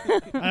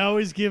 I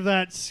always give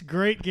that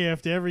great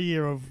gift every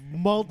year of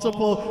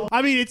multiple.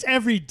 I mean, it's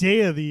every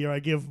day of the year I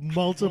give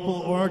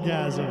multiple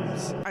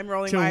orgasms. I'm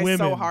rolling to my eyes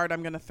so women. hard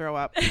I'm going to throw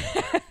up.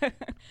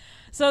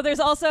 So there's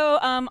also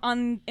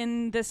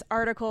in this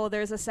article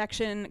there's a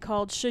section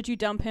called "Should You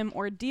Dump Him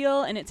or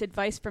Deal?" and it's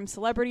advice from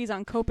celebrities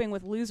on coping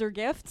with loser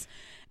gifts.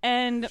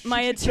 And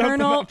my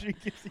eternal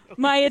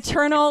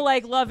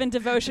like love and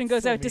devotion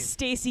goes out to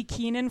Stacey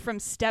Keenan from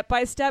Step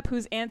by Step,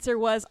 whose answer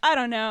was, I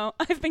don't know,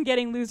 I've been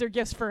getting loser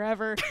gifts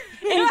forever.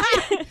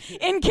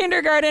 In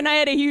kindergarten, I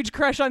had a huge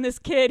crush on this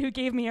kid who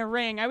gave me a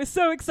ring. I was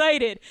so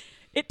excited.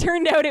 It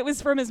turned out it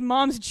was from his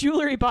mom's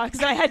jewelry box,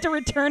 and I had to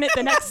return it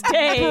the next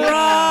day.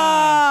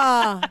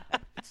 Bruh.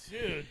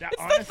 Dude, that,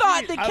 It's the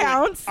thought that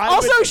counts.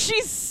 Also,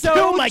 she's so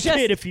kill my just,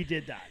 kid if you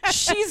did that.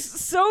 she's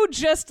so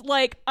just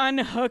like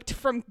unhooked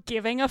from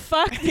giving a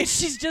fuck that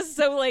she's just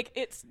so like,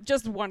 it's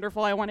just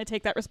wonderful. I want to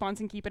take that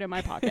response and keep it in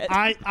my pocket.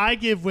 I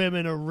give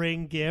women a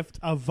ring gift,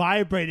 a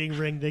vibrating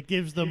ring that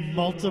gives them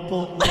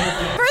multiple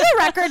orgasms. For the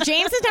record,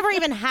 James has never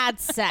even had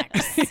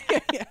sex.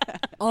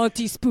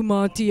 Auntie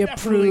Spumante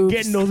approves.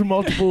 Getting those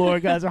multiple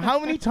orgasms. How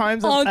many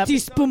times have Auntie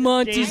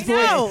Spumante's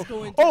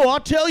voice. Oh, I'll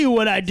tell you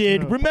what I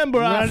did. No, Remember,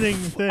 running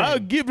thing.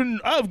 I've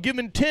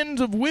given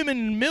tens of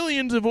women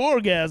millions of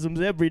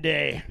orgasms every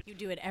day. You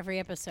do it every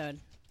episode.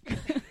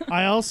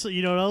 I also,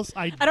 you know what else?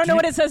 I don't know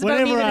what it says about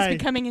me whenever that it's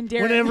becoming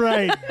endearing. Whenever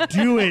I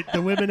do it,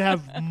 the women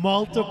have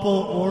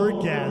multiple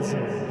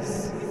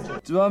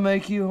orgasms. Do I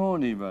make you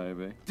horny,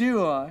 baby?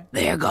 Do I?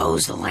 There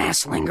goes the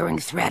last lingering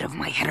thread of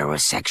my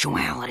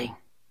heterosexuality.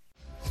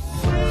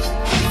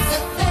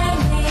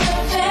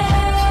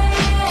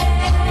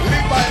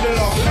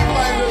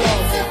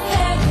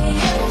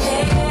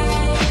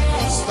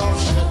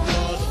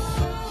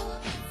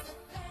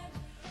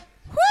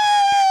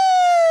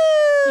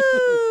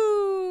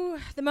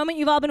 The The moment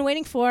you've all been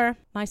waiting for,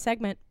 my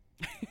segment.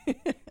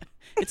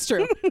 It's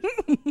true.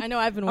 I know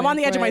I've been waiting I'm on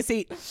the edge for of my it.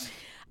 seat.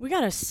 We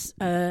got a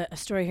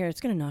story here.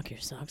 It's going to knock your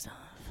socks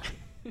off.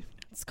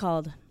 It's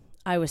called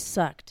I Was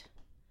Sucked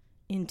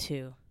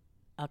Into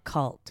a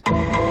Cult.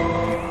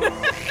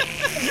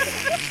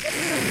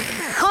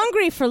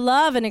 Hungry for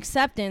love and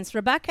acceptance,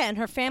 Rebecca and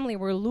her family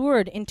were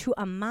lured into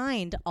a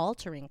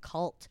mind-altering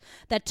cult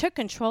that took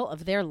control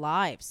of their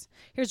lives.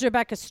 Here's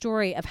Rebecca's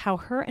story of how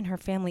her and her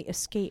family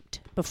escaped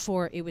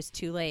before it was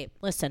too late.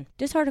 Listen,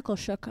 this article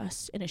shook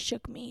us, and it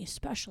shook me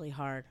especially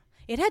hard.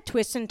 It had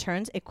twists and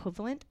turns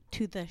equivalent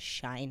to The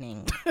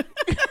Shining.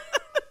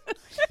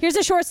 Here's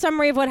a short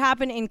summary of what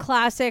happened in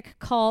classic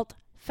cult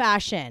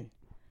fashion.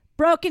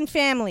 Broken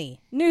family.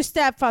 New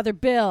stepfather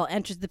Bill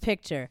enters the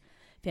picture.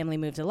 Family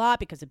moves a lot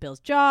because of Bill's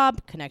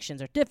job.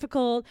 Connections are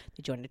difficult.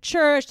 They join a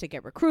church. They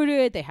get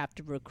recruited. They have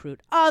to recruit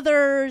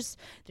others.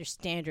 There's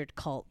standard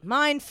cult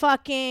mind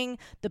fucking.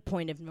 The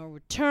point of no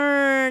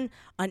return.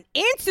 An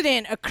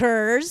incident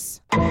occurs.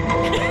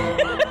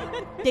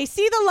 They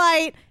see the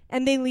light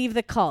and they leave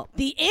the cult.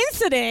 The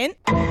incident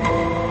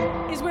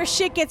is where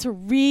shit gets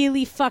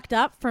really fucked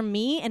up for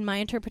me and my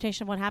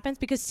interpretation of what happens,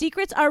 because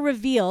secrets are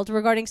revealed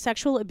regarding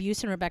sexual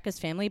abuse in Rebecca's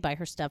family by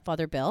her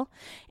stepfather Bill,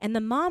 and the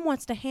mom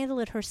wants to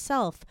handle it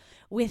herself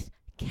with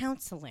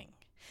counseling.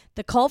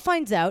 The cult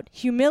finds out,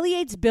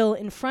 humiliates Bill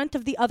in front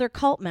of the other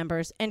cult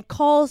members, and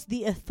calls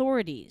the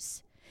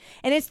authorities.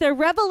 And it's their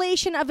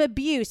revelation of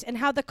abuse and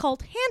how the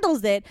cult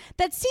handles it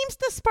that seems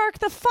to spark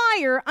the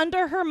fire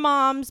under her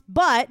mom's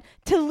butt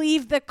to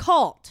leave the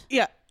cult.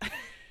 Yeah.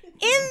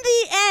 In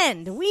the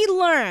end, we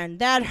learn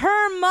that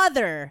her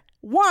mother,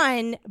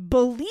 one,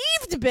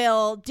 believed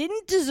Bill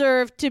didn't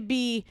deserve to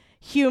be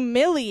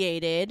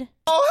humiliated.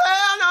 Oh,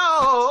 hell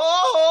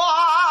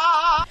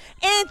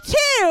no! And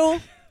two,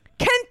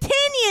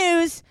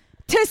 continues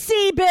to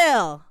see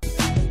Bill.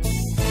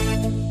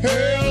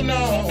 Hell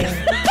no.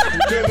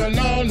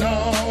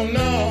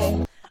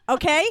 No.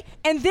 Okay?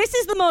 And this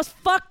is the most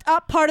fucked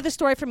up part of the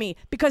story for me,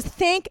 because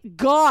thank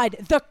God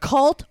the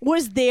cult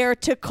was there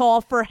to call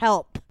for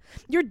help.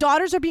 Your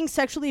daughters are being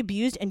sexually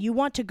abused and you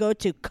want to go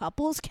to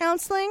couples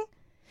counseling?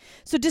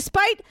 So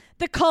despite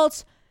the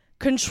cult's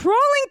controlling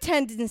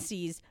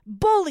tendencies,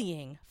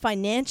 bullying,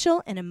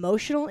 financial and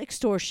emotional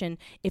extortion,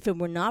 if it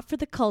were not for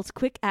the cult's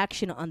quick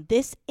action on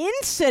this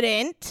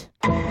incident,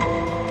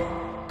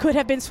 could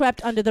have been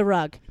swept under the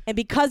rug. And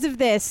because of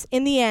this,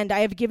 in the end, I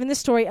have given the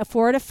story a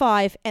 4 out of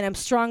 5, and I'm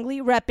strongly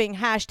repping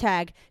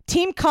hashtag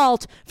Team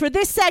Cult for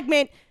this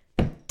segment.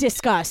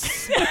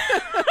 Discuss.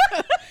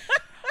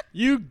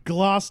 You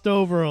glossed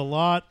over a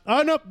lot.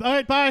 Oh, no. All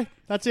right, bye.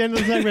 That's the end of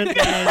the segment.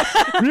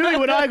 Really,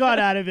 what I got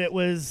out of it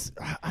was,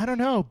 I don't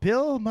know,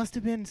 Bill must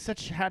have been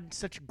had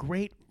such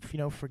great,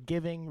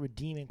 forgiving,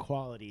 redeeming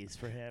qualities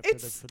for him,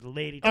 for the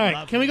lady to all right,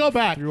 love can we him go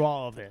back through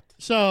all of it?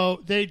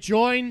 So they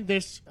join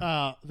this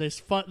small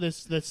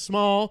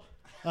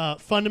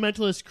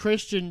fundamentalist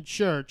Christian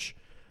church,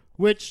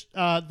 which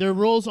their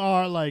rules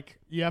are like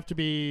you have to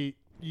be.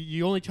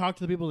 You only talk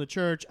to the people in the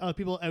church.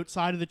 People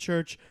outside of the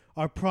church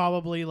are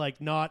probably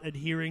like not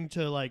adhering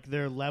to like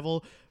their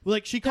level.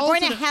 Like she calls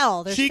going to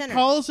hell. They're she sinners.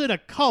 calls it a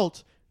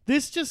cult.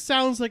 This just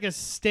sounds like a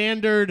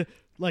standard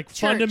like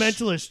Church.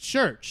 fundamentalist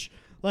church.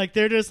 Like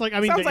they're just like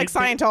Sounds like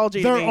Scientology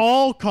to They're me.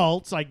 all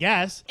cults, I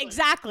guess.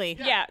 Exactly.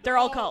 Yeah, they're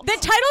all cults. The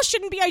title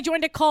shouldn't be I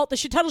joined a cult. The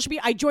title should be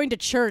I joined a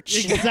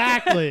church.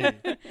 Exactly.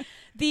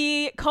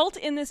 The cult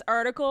in this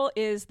article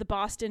is the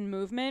Boston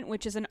Movement,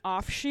 which is an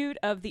offshoot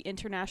of the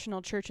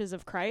International Churches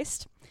of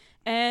Christ.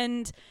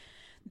 And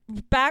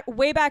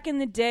way back in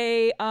the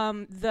day,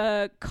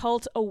 the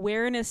Cult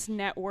Awareness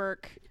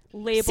Network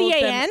labeled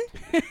CAN?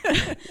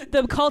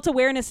 the Cult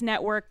Awareness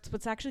Network,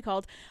 what's actually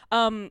called,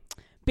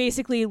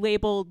 basically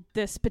labeled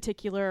this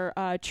particular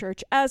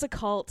church as a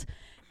cult.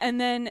 And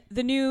then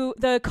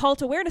the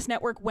Cult Awareness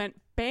Network went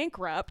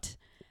bankrupt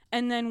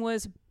and then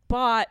was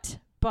bought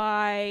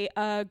by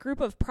a group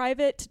of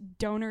private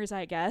donors,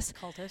 I guess,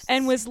 Cultists.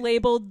 and was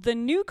labeled the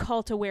New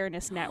Cult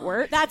Awareness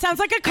Network. That sounds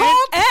like a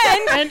cult.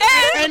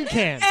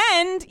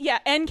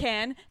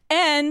 NCAN.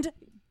 And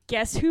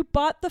guess who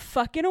bought the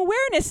fucking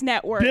Awareness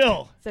Network?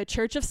 Bill. The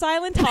Church of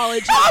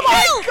Scientology. Oh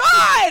my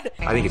God!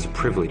 I think it's a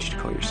privilege to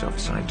call yourself a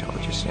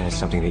Scientologist, and it's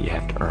something that you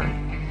have to earn.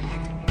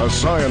 A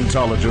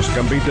Scientologist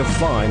can be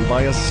defined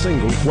by a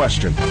single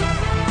question.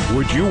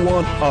 Would you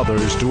want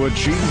others to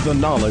achieve the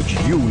knowledge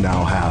you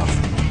now have?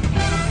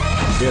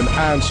 In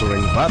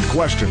answering that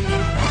question,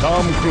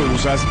 Tom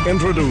Cruise has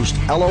introduced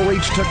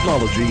LOH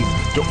technology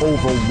to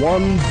over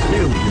 1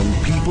 billion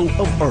people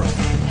of Earth.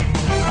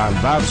 And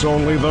that's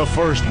only the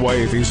first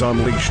wave he's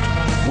unleashed,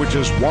 which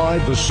is why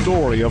the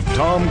story of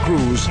Tom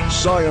Cruise,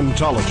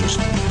 Scientologist,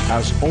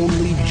 has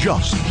only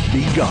just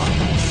begun.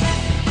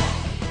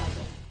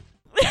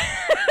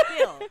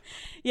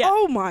 Yeah.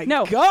 Oh my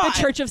no, God. the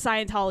Church of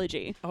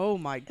Scientology. Oh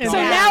my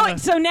God.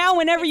 So now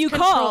whenever you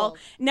controlled.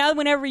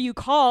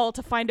 call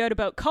to find out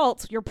about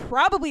cults, you're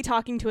probably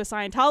talking to a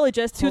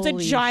Scientologist who's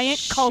Holy a giant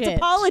shit. cult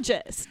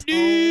apologist.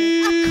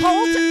 A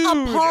cult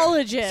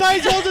apologist.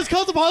 Scientologist,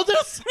 cult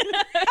apologists?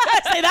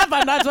 They say that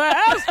 5 times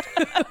fast.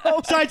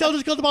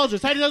 Scientologist, cultologist,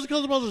 Scientologist,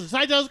 cultologist,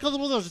 Scientologist,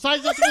 cultologist,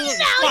 Scientologist, cultologist.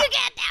 No, you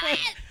can't do it.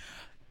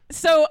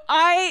 So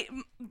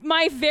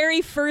my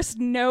very first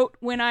note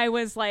when I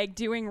was like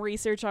doing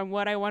research on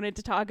what I wanted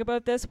to talk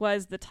about this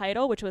was the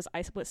title, which was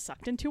I was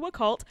sucked into a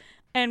cult,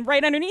 and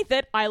right underneath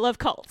it, I love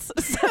cults.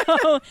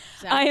 So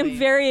I am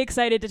very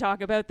excited to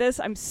talk about this.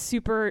 I'm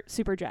super,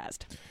 super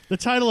jazzed. The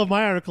title of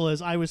my article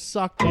is I was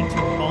sucked into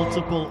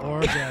multiple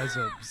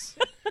orgasms.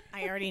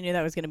 I already knew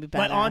that was going to be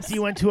badass. My auntie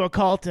went to a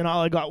cult, and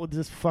all I got was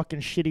this fucking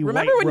shitty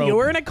Remember white when you robe.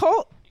 were in a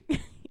cult?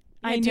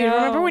 I do.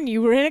 Remember when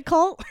you were in a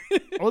cult?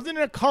 I wasn't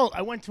in a cult.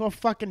 I went to a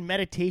fucking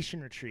meditation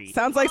retreat.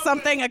 Sounds like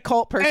something a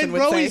cult person And would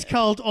Roey's say.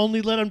 cult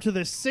only led him to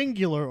the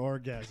singular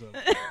orgasm.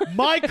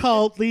 My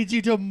cult leads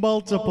you to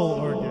multiple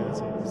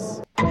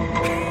orgasms.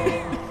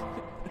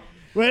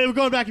 Wait, we're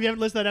going back. If you haven't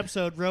listened to that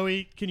episode,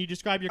 Roey, can you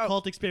describe your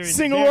cult experience?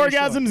 Single Very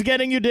orgasms short.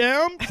 getting you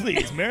down?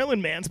 Please,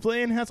 Marilyn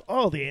Mansplain has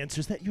all the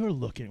answers that you're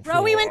looking for.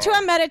 Roey went to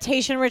a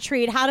meditation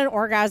retreat, had an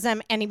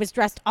orgasm, and he was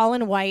dressed all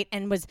in white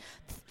and was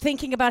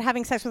thinking about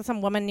having sex with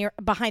some woman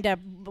behind a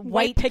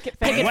white picket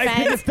fence. White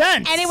picket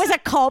fence. And it was a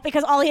cult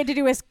because all he had to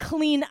do was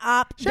clean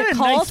up She the had a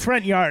cult, nice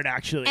front yard,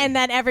 actually. and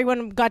then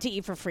everyone got to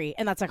eat for free,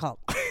 and that's a cult.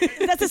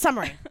 That's a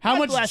summary. How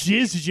much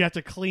jizz did you have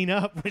to clean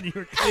up when you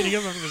were cleaning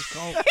up after this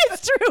cult?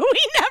 It's true. We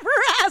never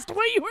asked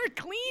what you were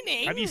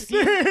cleaning. Have you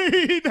seen?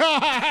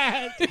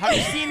 Have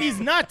you seen these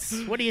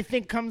nuts? What do you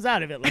think comes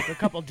out of it? Like a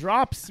couple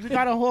drops? We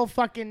got a whole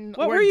fucking.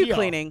 What were you ordeal.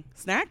 cleaning?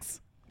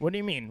 Snacks? What do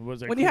you mean? Was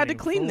there When you had to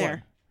cleaning clean for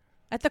there.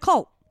 At the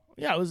cult. what?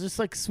 Yeah, it was just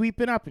like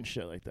sweeping up and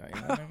shit like that.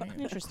 You know what I mean?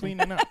 Interesting.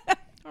 Cleaning up.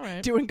 All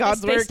right. Doing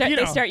God's They work. start, you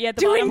they know. start you at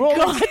the Doing bottom.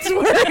 God's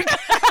work.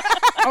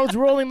 I was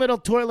rolling little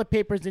toilet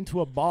papers into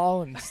a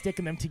ball and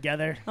sticking them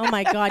together. Oh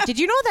my God. Did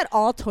you know that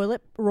all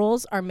toilet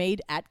rolls are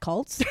made at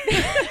cults?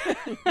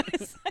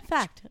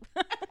 Fact.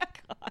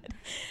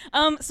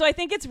 So I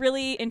think it's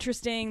really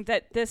interesting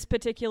that this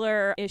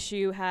particular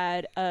issue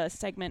had a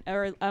segment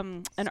or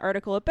an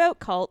article about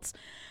cults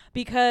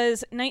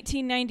because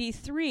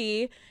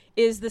 1993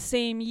 is the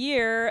same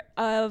year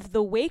of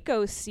the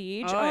Waco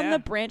siege Oh, on yeah. the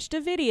Branch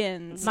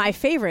Davidians. My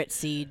favorite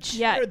siege.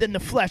 Yeah. Better than the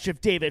flesh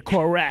of David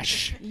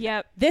Koresh.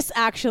 Yep. This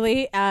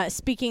actually,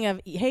 speaking of,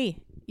 hey,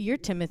 you're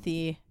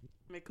Timothy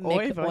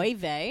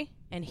McOive,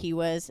 and he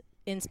was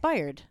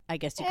inspired, I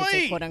guess you could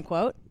say, Oi! quote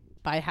unquote,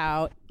 by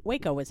how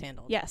Waco was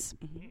handled. Yes.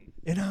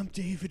 And I'm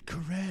David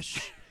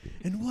Koresh,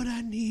 and what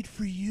I need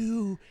for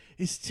you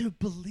is to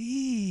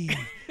believe.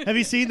 Have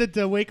you seen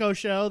the Waco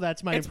show?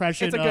 That's my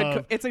impression It's a good.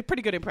 of It's a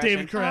pretty good impression.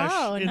 David Koresh.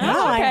 Oh, in no, that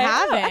show. I Okay.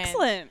 haven't. Oh,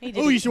 excellent. He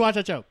did Oh, you should watch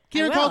that show.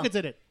 Kieran will. Culkin's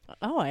in it.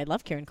 Oh, I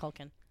love Kieran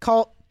Culkin.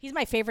 Cult. He's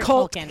my favorite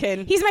Cultkin.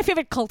 Culkin. He's my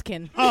favorite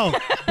Cultkin. Oh,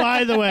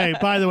 by the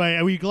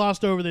way, we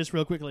glossed over this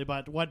real quickly,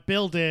 but what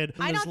Bill did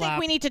I was don't think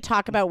we need to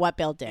talk about what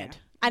Bill did.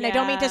 And I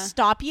don't mean to Yeah.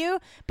 stop you,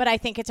 but I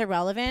think it's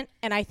irrelevant,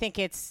 and I think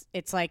it's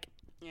like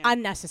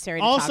unnecessary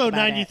to Also, talk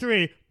about it.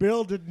 93,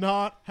 Bill did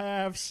not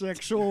have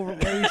sexual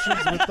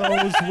relations with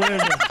those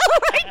women. Oh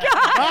my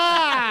God!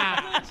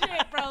 Ah!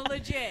 Legit, bro,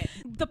 legit.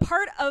 The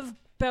part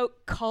about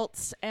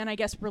cults and I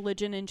guess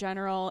religion in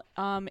general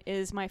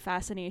is my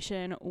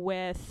fascination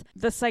with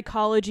the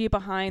psychology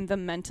behind the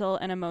mental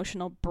and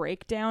emotional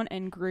breakdown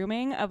and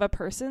grooming of a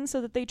person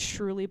so that they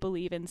truly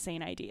believe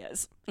insane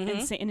ideas and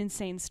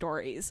insane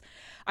stories.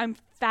 I'm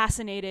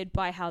fascinated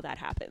by how that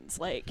happens.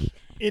 Like,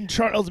 In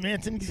Charles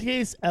Manson's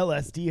case,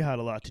 LSD had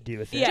a lot to do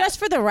with it. Yeah. Just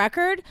for the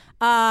record,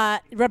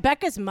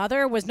 Rebecca's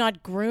mother was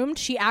not groomed.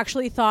 She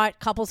actually thought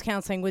couples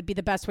counseling would be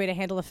the best way to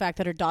handle the fact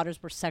that her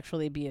daughters were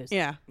sexually abused.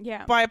 Yeah.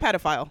 Yeah. By a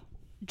pedophile.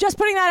 Just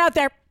putting that out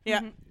there. Yeah.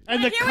 And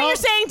I hear what you're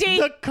saying, D.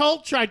 The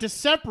cult tried to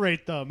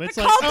separate them. It's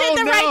The like, cult oh did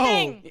the no. right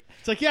thing.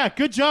 It's like, yeah,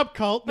 good job,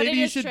 cult. But Maybe it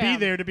you is should true. be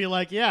there to be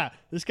like, yeah,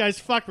 this guy's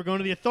fucked. We're going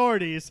to the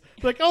authorities.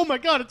 Like, oh my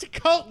God, it's a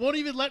cult. Won't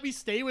even let me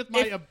stay with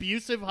my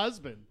abusive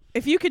husband.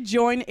 If you could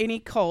join any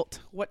cult,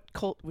 what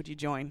cult would you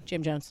join?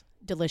 Jim Jones.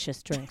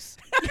 Delicious drinks.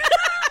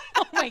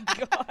 Oh my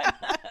God.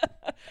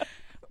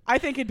 I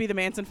think it'd be the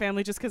Manson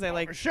family just because I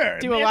like sure.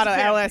 do a lot of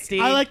Manson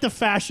LSD. I like the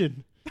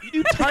fashion. You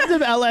do tons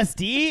of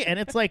LSD, and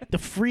it's like the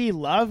free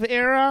love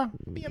era.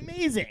 It'd be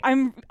amazing.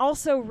 I'm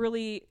also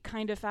really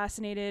kind of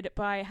fascinated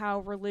by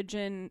how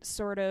religion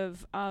sort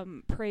of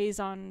preys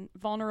on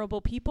vulnerable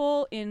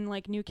people in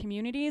like new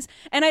communities.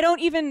 And I don't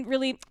even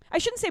really, I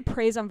shouldn't say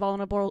preys on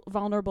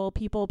vulnerable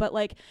people, but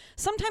like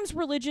sometimes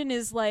religion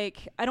is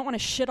like, I don't want to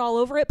shit all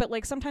over it, but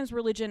like sometimes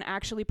religion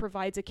actually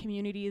provides a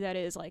community that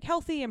is like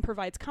healthy and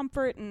provides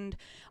comfort. And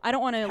I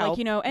don't want to like,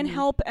 you know, and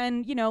help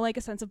and, you know, like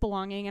a sense of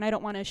belonging. And I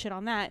don't want to shit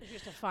on that.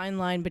 There's a fine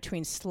line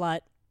between slut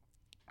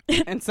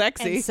and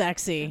sexy. and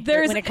sexy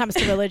There's- when it comes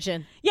to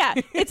religion. Yeah.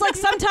 It's like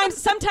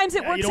sometimes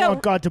it You works don't out.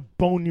 want God to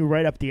bone you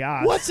right up the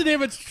ass. What's the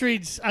difference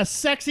between a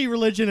sexy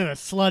religion and a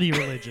slutty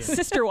religion?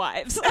 Sister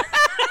wives.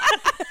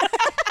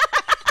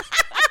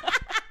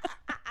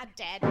 I'm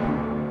dead.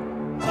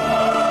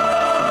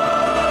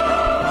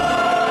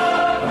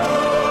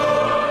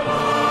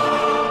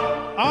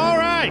 All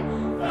right.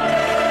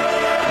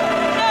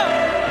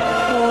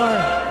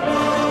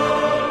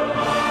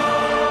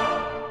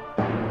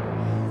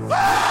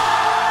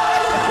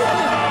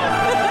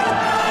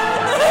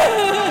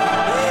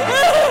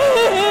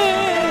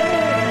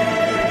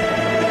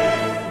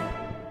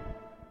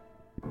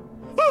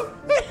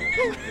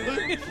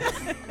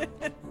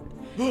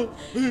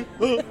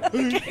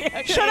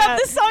 Shut up!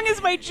 This song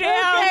is my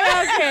jam.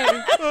 Okay.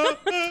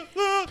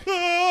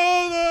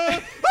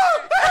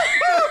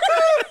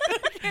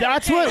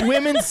 That's what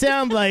women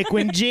sound like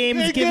when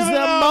James gives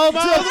them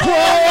multiple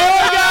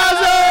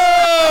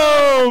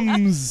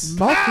orgasms.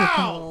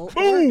 Multiple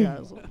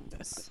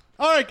orgasms.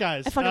 All right,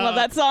 guys. I fucking love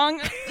that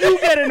song. You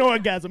get an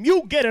orgasm.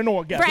 You get an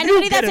orgasm. For You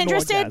anybody get that's an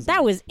interested, orgasm.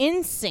 that was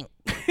in sync.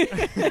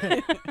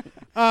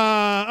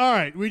 All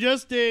right, we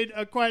just did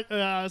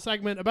a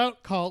segment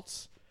about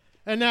cults,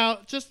 and now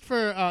just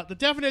for the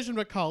definition of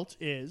a cult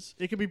is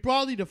it can be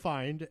broadly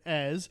defined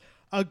as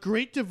a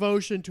great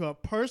devotion to a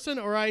person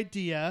or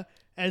idea,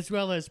 as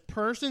well as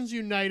persons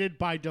united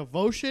by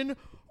devotion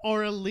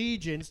or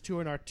allegiance to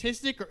an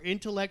artistic or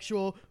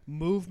intellectual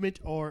movement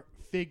or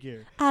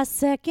figure. I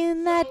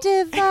second that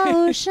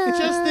devotion.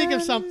 Just think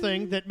of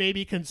something that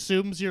maybe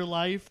consumes your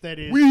life that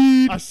is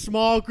a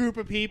small group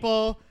of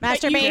people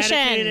Masturbation.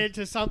 dedicated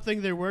to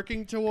something they're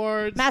working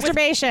towards.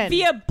 Masturbation.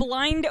 Via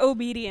blind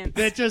obedience.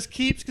 That just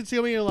keeps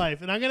consuming your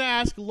life. And I'm going to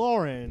ask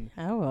Lauren,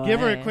 Oh, give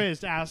her a boy.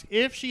 quiz to ask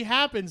if she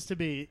happens to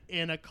be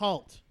in a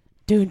cult.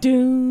 Dun,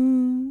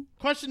 dun.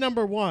 Question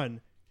number 1.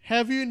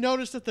 Have you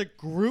noticed that the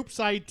group's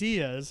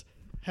ideas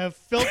have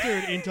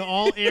filtered into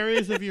all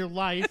areas of your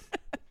life?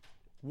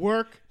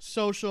 Work,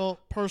 social,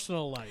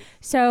 personal life.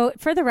 So,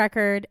 for the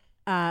record,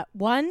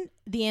 1,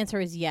 the answer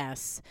is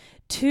yes.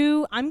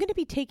 2, I'm going to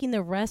be taking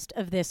the rest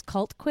of this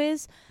cult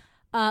quiz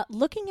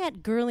looking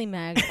at Girly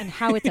Mags and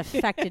how it's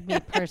affected me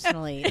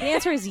personally. The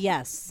answer is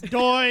yes.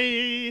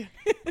 Doi!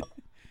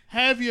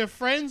 Have your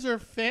friends or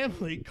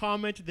family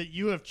commented that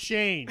you have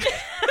changed?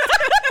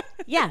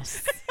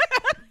 Yes.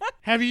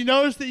 Have you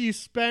noticed that you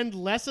spend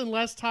less and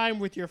less time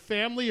with your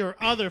family or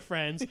other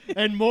friends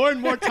and more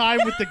time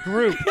with the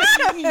group?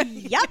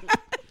 Yep.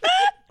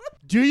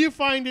 Do you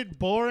find it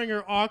boring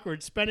or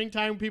awkward spending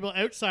time with people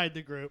outside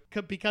the group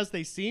because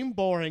they seem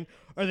boring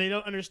or they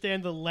don't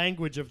understand the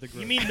language of the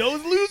group? You mean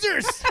those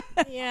losers?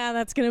 Yeah,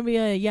 that's going to be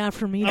a yeah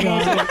for me.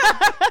 dog.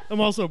 I'm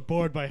also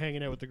bored by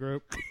hanging out with the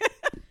group.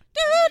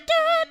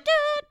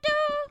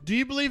 Do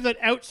you believe that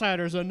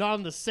outsiders are not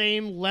on the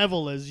same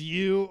level as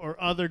you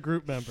or other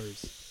group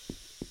members?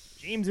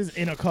 James is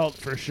in a cult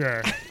for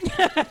sure.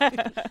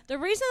 The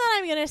reason that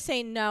I'm going to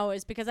say no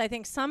is because I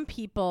think some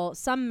people,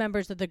 some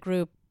members of the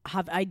group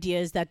have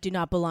ideas that do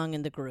not belong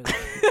in the group.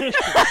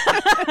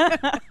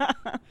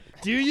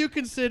 Do you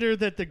consider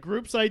that the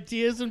group's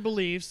ideas and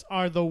beliefs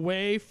are the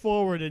way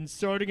forward in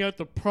sorting out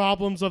the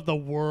problems of the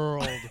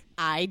world?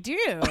 I do.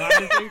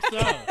 I think so.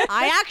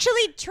 I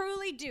actually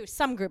truly do.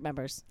 Some group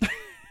members.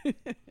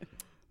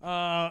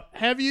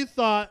 Have you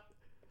thought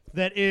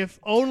that if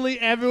only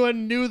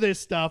everyone knew this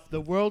stuff,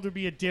 the world would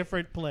be a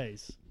different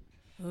place?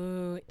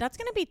 Ooh, that's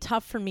going to be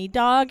tough for me,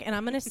 dog. And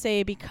I'm going to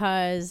say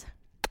because...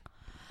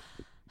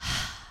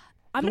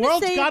 The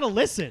world's got to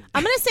listen.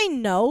 I'm going to say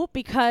no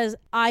because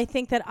I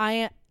think that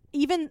I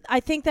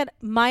think that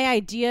my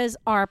ideas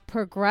are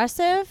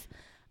progressive.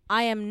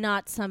 I am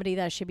not somebody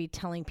that should be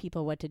telling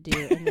people what to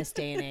do in this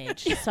day and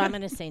age. So I'm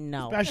going to say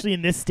no. Especially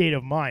in this state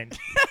of mind.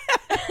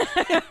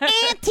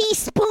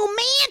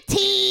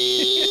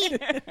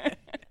 Anti-spumanti!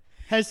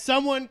 Has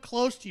someone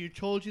close to you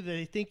told you that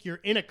they think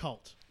you're in a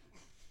cult?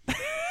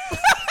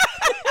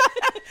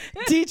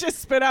 Dee just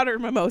spit out her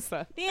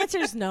mimosa. The answer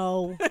is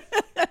no.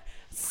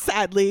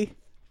 Sadly.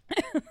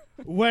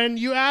 When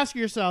you ask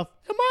yourself,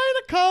 am I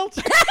in a cult?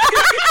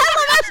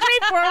 How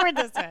straightforward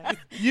this is.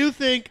 You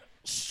think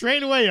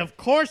straight away, of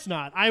course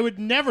not. I would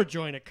never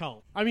join a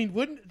cult. I mean,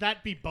 wouldn't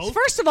that be both?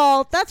 First of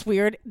all, that's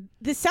weird.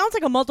 This sounds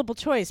like a multiple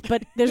choice,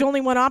 but there's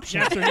only one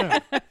option. Yes or no?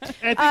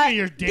 I think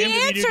you're damned if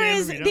you do,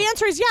 damned if you don't. The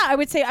answer is yeah. I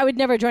would say I would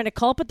never join a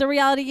cult, but the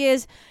reality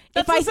is,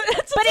 if I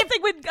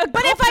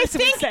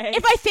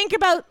think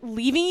about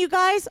leaving you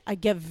guys, I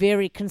get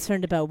very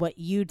concerned about what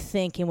you'd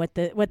think and what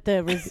the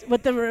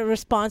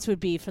response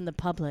would be from the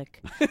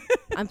public.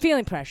 I'm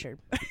feeling pressured.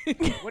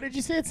 What did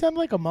you say? It sounded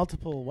like a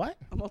multiple what?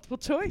 A multiple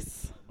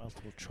choice.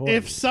 Multiple choice.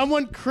 If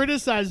someone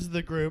criticizes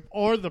the group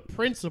or the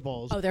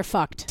principals, they're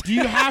fucked. Do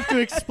you have to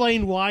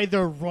explain why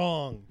they're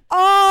wrong?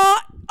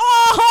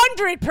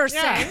 100%.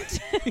 Yeah.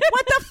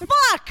 What the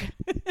fuck?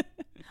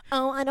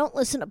 Oh, I don't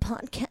listen to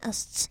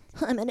podcasts.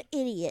 I'm an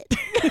idiot.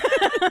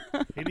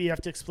 Maybe you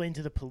have to explain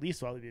to the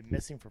police why we've been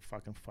missing for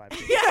fucking 5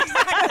 days. Yeah,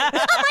 exactly.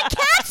 Oh, my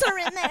cats are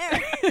in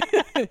there.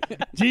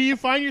 Do you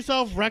find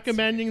yourself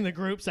recommending the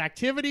group's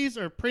activities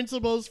or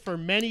principles for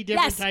many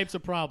different types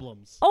of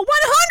problems? Oh,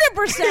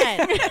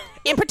 100%.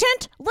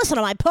 Impotent? Listen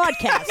to my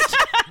podcast.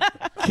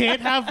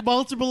 Can't have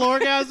multiple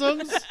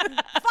orgasms?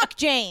 Fuck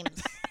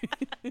James.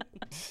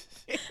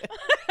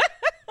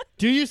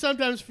 Do you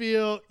sometimes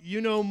feel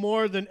you know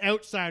more than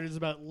outsiders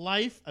about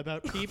life,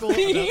 about people? About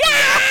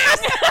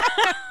Yes!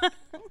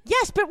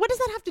 Yes, but what does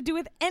that have to do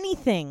with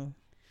anything?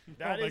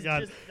 Oh my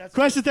God.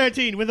 Question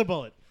 13 with a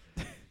bullet.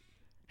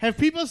 Have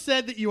people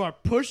said that you are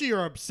pushy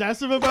or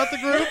obsessive about the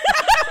group?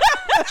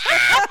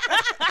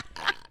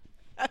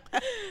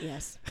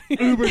 Yes.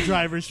 Uber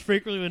drivers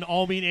frequently, when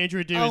all me and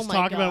Andrew do is my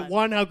talk God. about,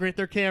 1, how great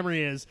their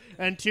Camry is,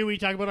 and 2, we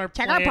talk about our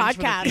Check our plans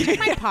for the podcast. future. Check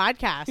my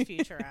podcast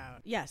future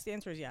out. Yes, the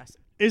answer is yes.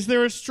 Is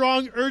there a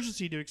strong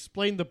urgency to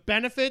explain the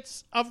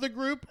benefits of the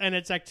group and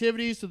its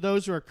activities to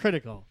those who are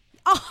critical?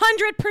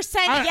 100%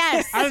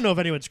 yes. I don't know if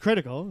anyone's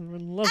critical.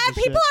 Everyone loves this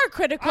People shit. are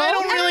critical. I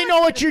don't really know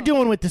what you're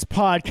doing with this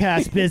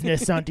podcast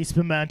business, Auntie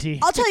Spumante.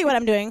 I'll tell you what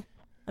I'm doing.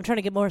 I'm trying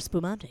to get more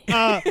Spumante.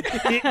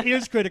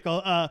 Here's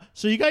critical.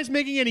 So you guys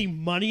making any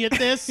money at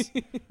this?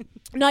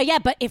 Not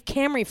yet, but if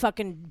Camry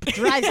fucking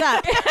drives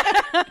up,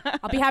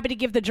 I'll be happy to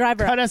give the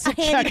driver Cut us a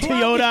check, handy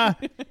blowy.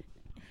 Toyota.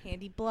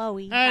 Handy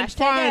blowy. And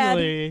Hashtag ad.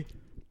 finally,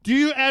 do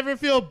you ever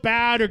feel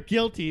bad or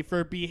guilty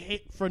for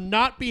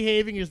not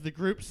behaving as the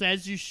group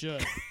says you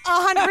should?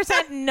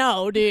 100%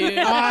 no, dude.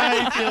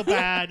 I feel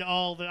bad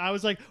I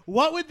was like,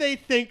 what would they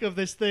think of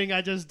this thing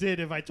I just did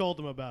if I told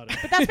them about it?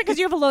 But that's because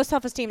you have a low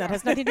self-esteem. That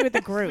has nothing to do with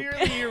the group.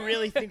 Clearly, you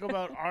really think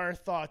about our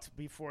thoughts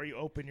before you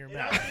open your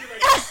mouth.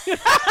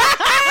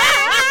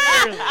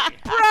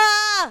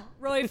 Bruh!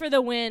 Roy for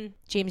the win.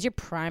 James, you're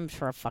primed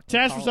for a fucking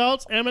Test cult.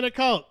 results, I'm in a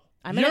cult.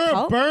 I'm You're in a a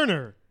cult?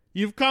 burner.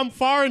 You've come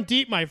far and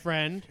deep, my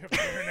friend.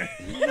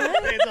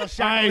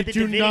 I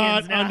do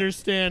not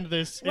understand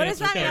this. What does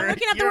that mean? I'm answer.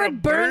 looking at the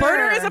word burner.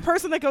 Burner is a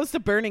person that goes to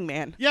Burning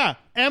Man. Yeah.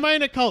 Am I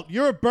in a cult?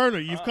 You're a burner.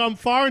 You've come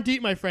far and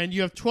deep, my friend.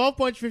 You have 12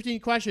 points, 15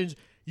 questions.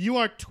 You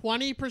are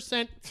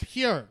 20%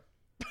 pure.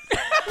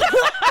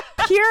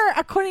 Pure,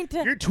 according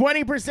to... You're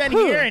 20%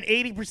 Who? here and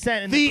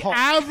 80% in the The cult.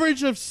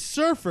 average of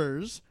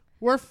surfers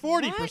were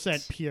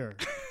 40% pure.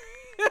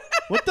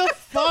 What the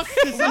fuck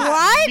does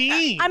this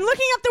mean? I'm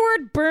looking up the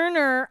word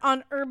burner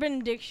on Urban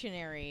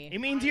Dictionary. It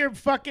means you're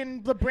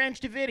fucking the Branch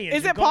Davidian.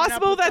 Is You're it going up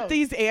possible with that those.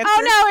 these answers...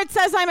 Oh, no, it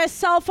says I'm a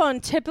cell phone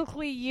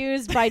typically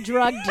used by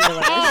drug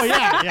dealers. Oh,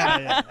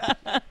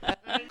 yeah.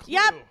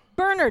 Yep,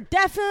 burner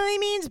definitely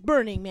means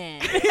Burning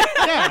Man.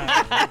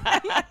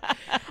 Yeah.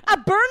 A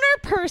burner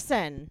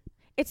person.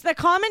 It's the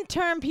common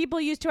term people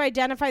use to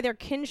identify their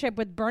kinship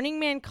with Burning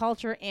Man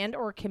culture and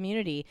or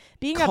community.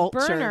 Being Culture.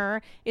 a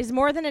burner is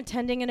more than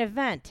attending an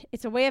event.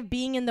 It's a way of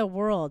being in the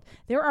world.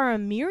 There are a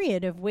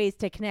myriad of ways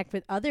to connect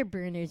with other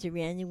burners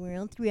around the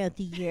world throughout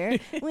the year,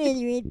 whether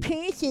in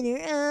person or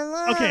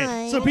online.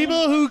 Okay, so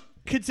people who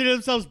consider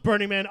themselves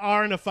Burning Man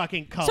are in a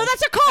fucking cult. So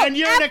that's a cult. And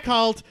you're in a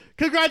cult.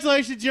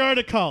 Congratulations, you're in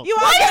a cult. You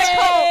are in a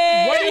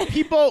cult. What do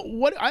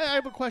people... I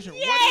have a question.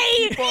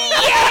 Yay!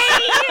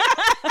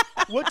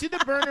 What do the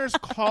burners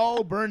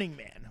call Burning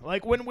Man?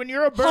 Like when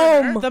you're a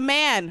burner... The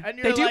man. And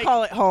They you're do like,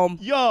 call it home.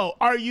 Yo,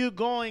 are you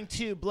going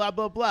to blah,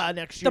 blah, blah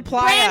next year? The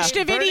Playa. Branch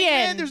Burning Davidian.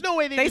 Man? There's no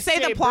way they just say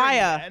the Burning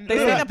Playa. Man. They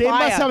say the They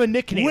Playa. must have a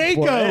nickname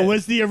for Waco it.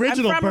 was the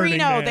original I'm from Burning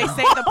Reno. Man. They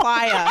say the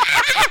Playa.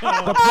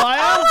 The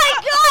Playa? Oh my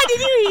God!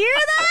 Did you hear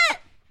that?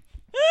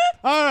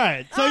 All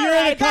right, so you're in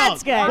a right, cult.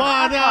 that's good.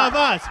 One of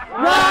us.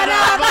 One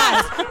of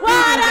us.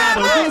 One of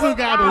us. Goo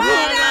gabba.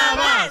 One of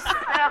us.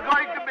 They're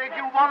going to make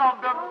you one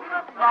of them,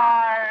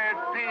 my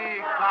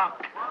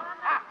peacock.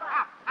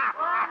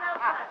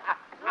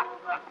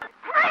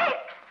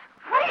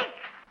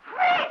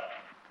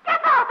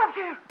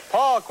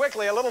 Paul,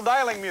 quickly, a little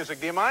dialing music.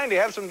 Do you mind? Do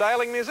you have some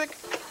dialing music?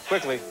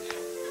 Quickly.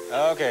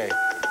 Okay.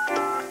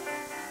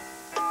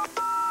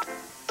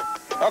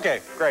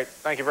 Okay, great.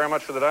 Thank you very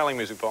much for the dialing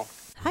music, Paul.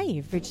 Hi,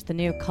 you've reached the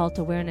new Cult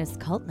Awareness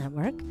Cult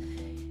Network.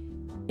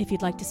 If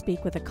you'd like to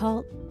speak with a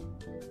cult,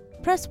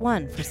 press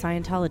 1 for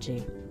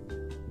Scientology.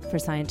 For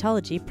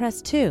Scientology,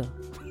 press 2.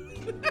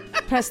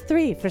 Press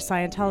 3 for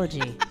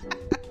Scientology.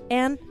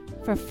 And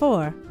for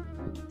 4,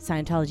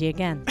 Scientology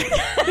again.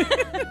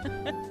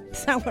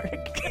 Does that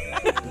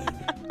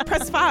work?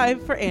 Press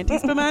 5 for Auntie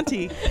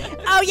Spumante.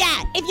 Oh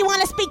yeah, if you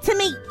want to speak to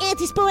me,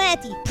 Auntie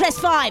Spumante, press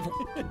 5.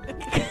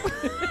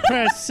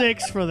 Press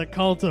 6 for the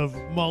cult of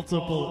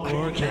multiple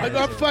organs. I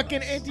got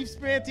fucking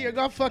anti-spanty. I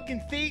got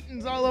fucking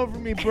thetans all over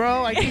me,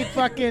 bro. I need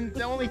fucking...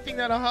 The only thing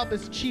that'll help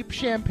is cheap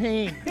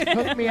champagne.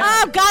 Hook me up.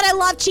 Oh God, I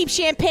love cheap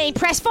champagne.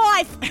 Press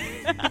 5.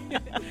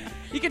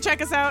 You can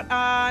check us out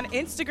on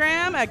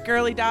Instagram at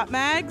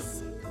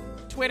girly.mags,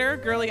 Twitter,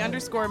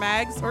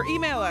 girly_mags, or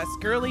email us,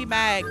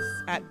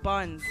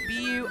 girlymags@buns,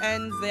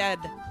 B-U-N-Z,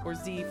 or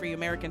Z for you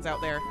Americans out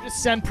there.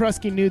 Just send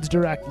Prusky nudes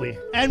directly.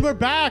 And we're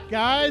back,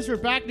 guys. We're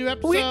back. New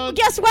episode.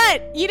 Guess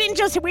what?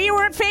 We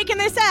weren't faking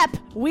this up.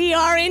 We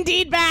are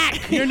indeed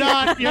back. You're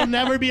not. You'll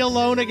never be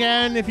alone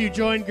again if you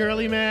join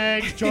Girly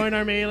Mags, join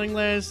our mailing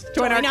list.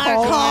 Join our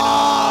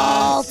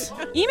cult.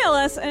 Email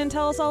us and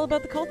tell us all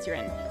about the cults you're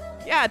in.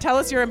 Yeah, tell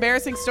us your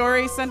embarrassing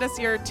stories. Send us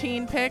your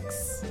teen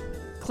pics.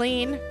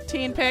 Clean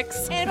teen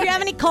pics. And if you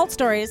have any cult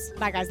stories,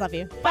 bye guys, love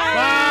you.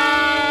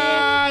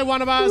 Bye.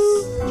 One of us.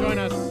 Join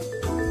us.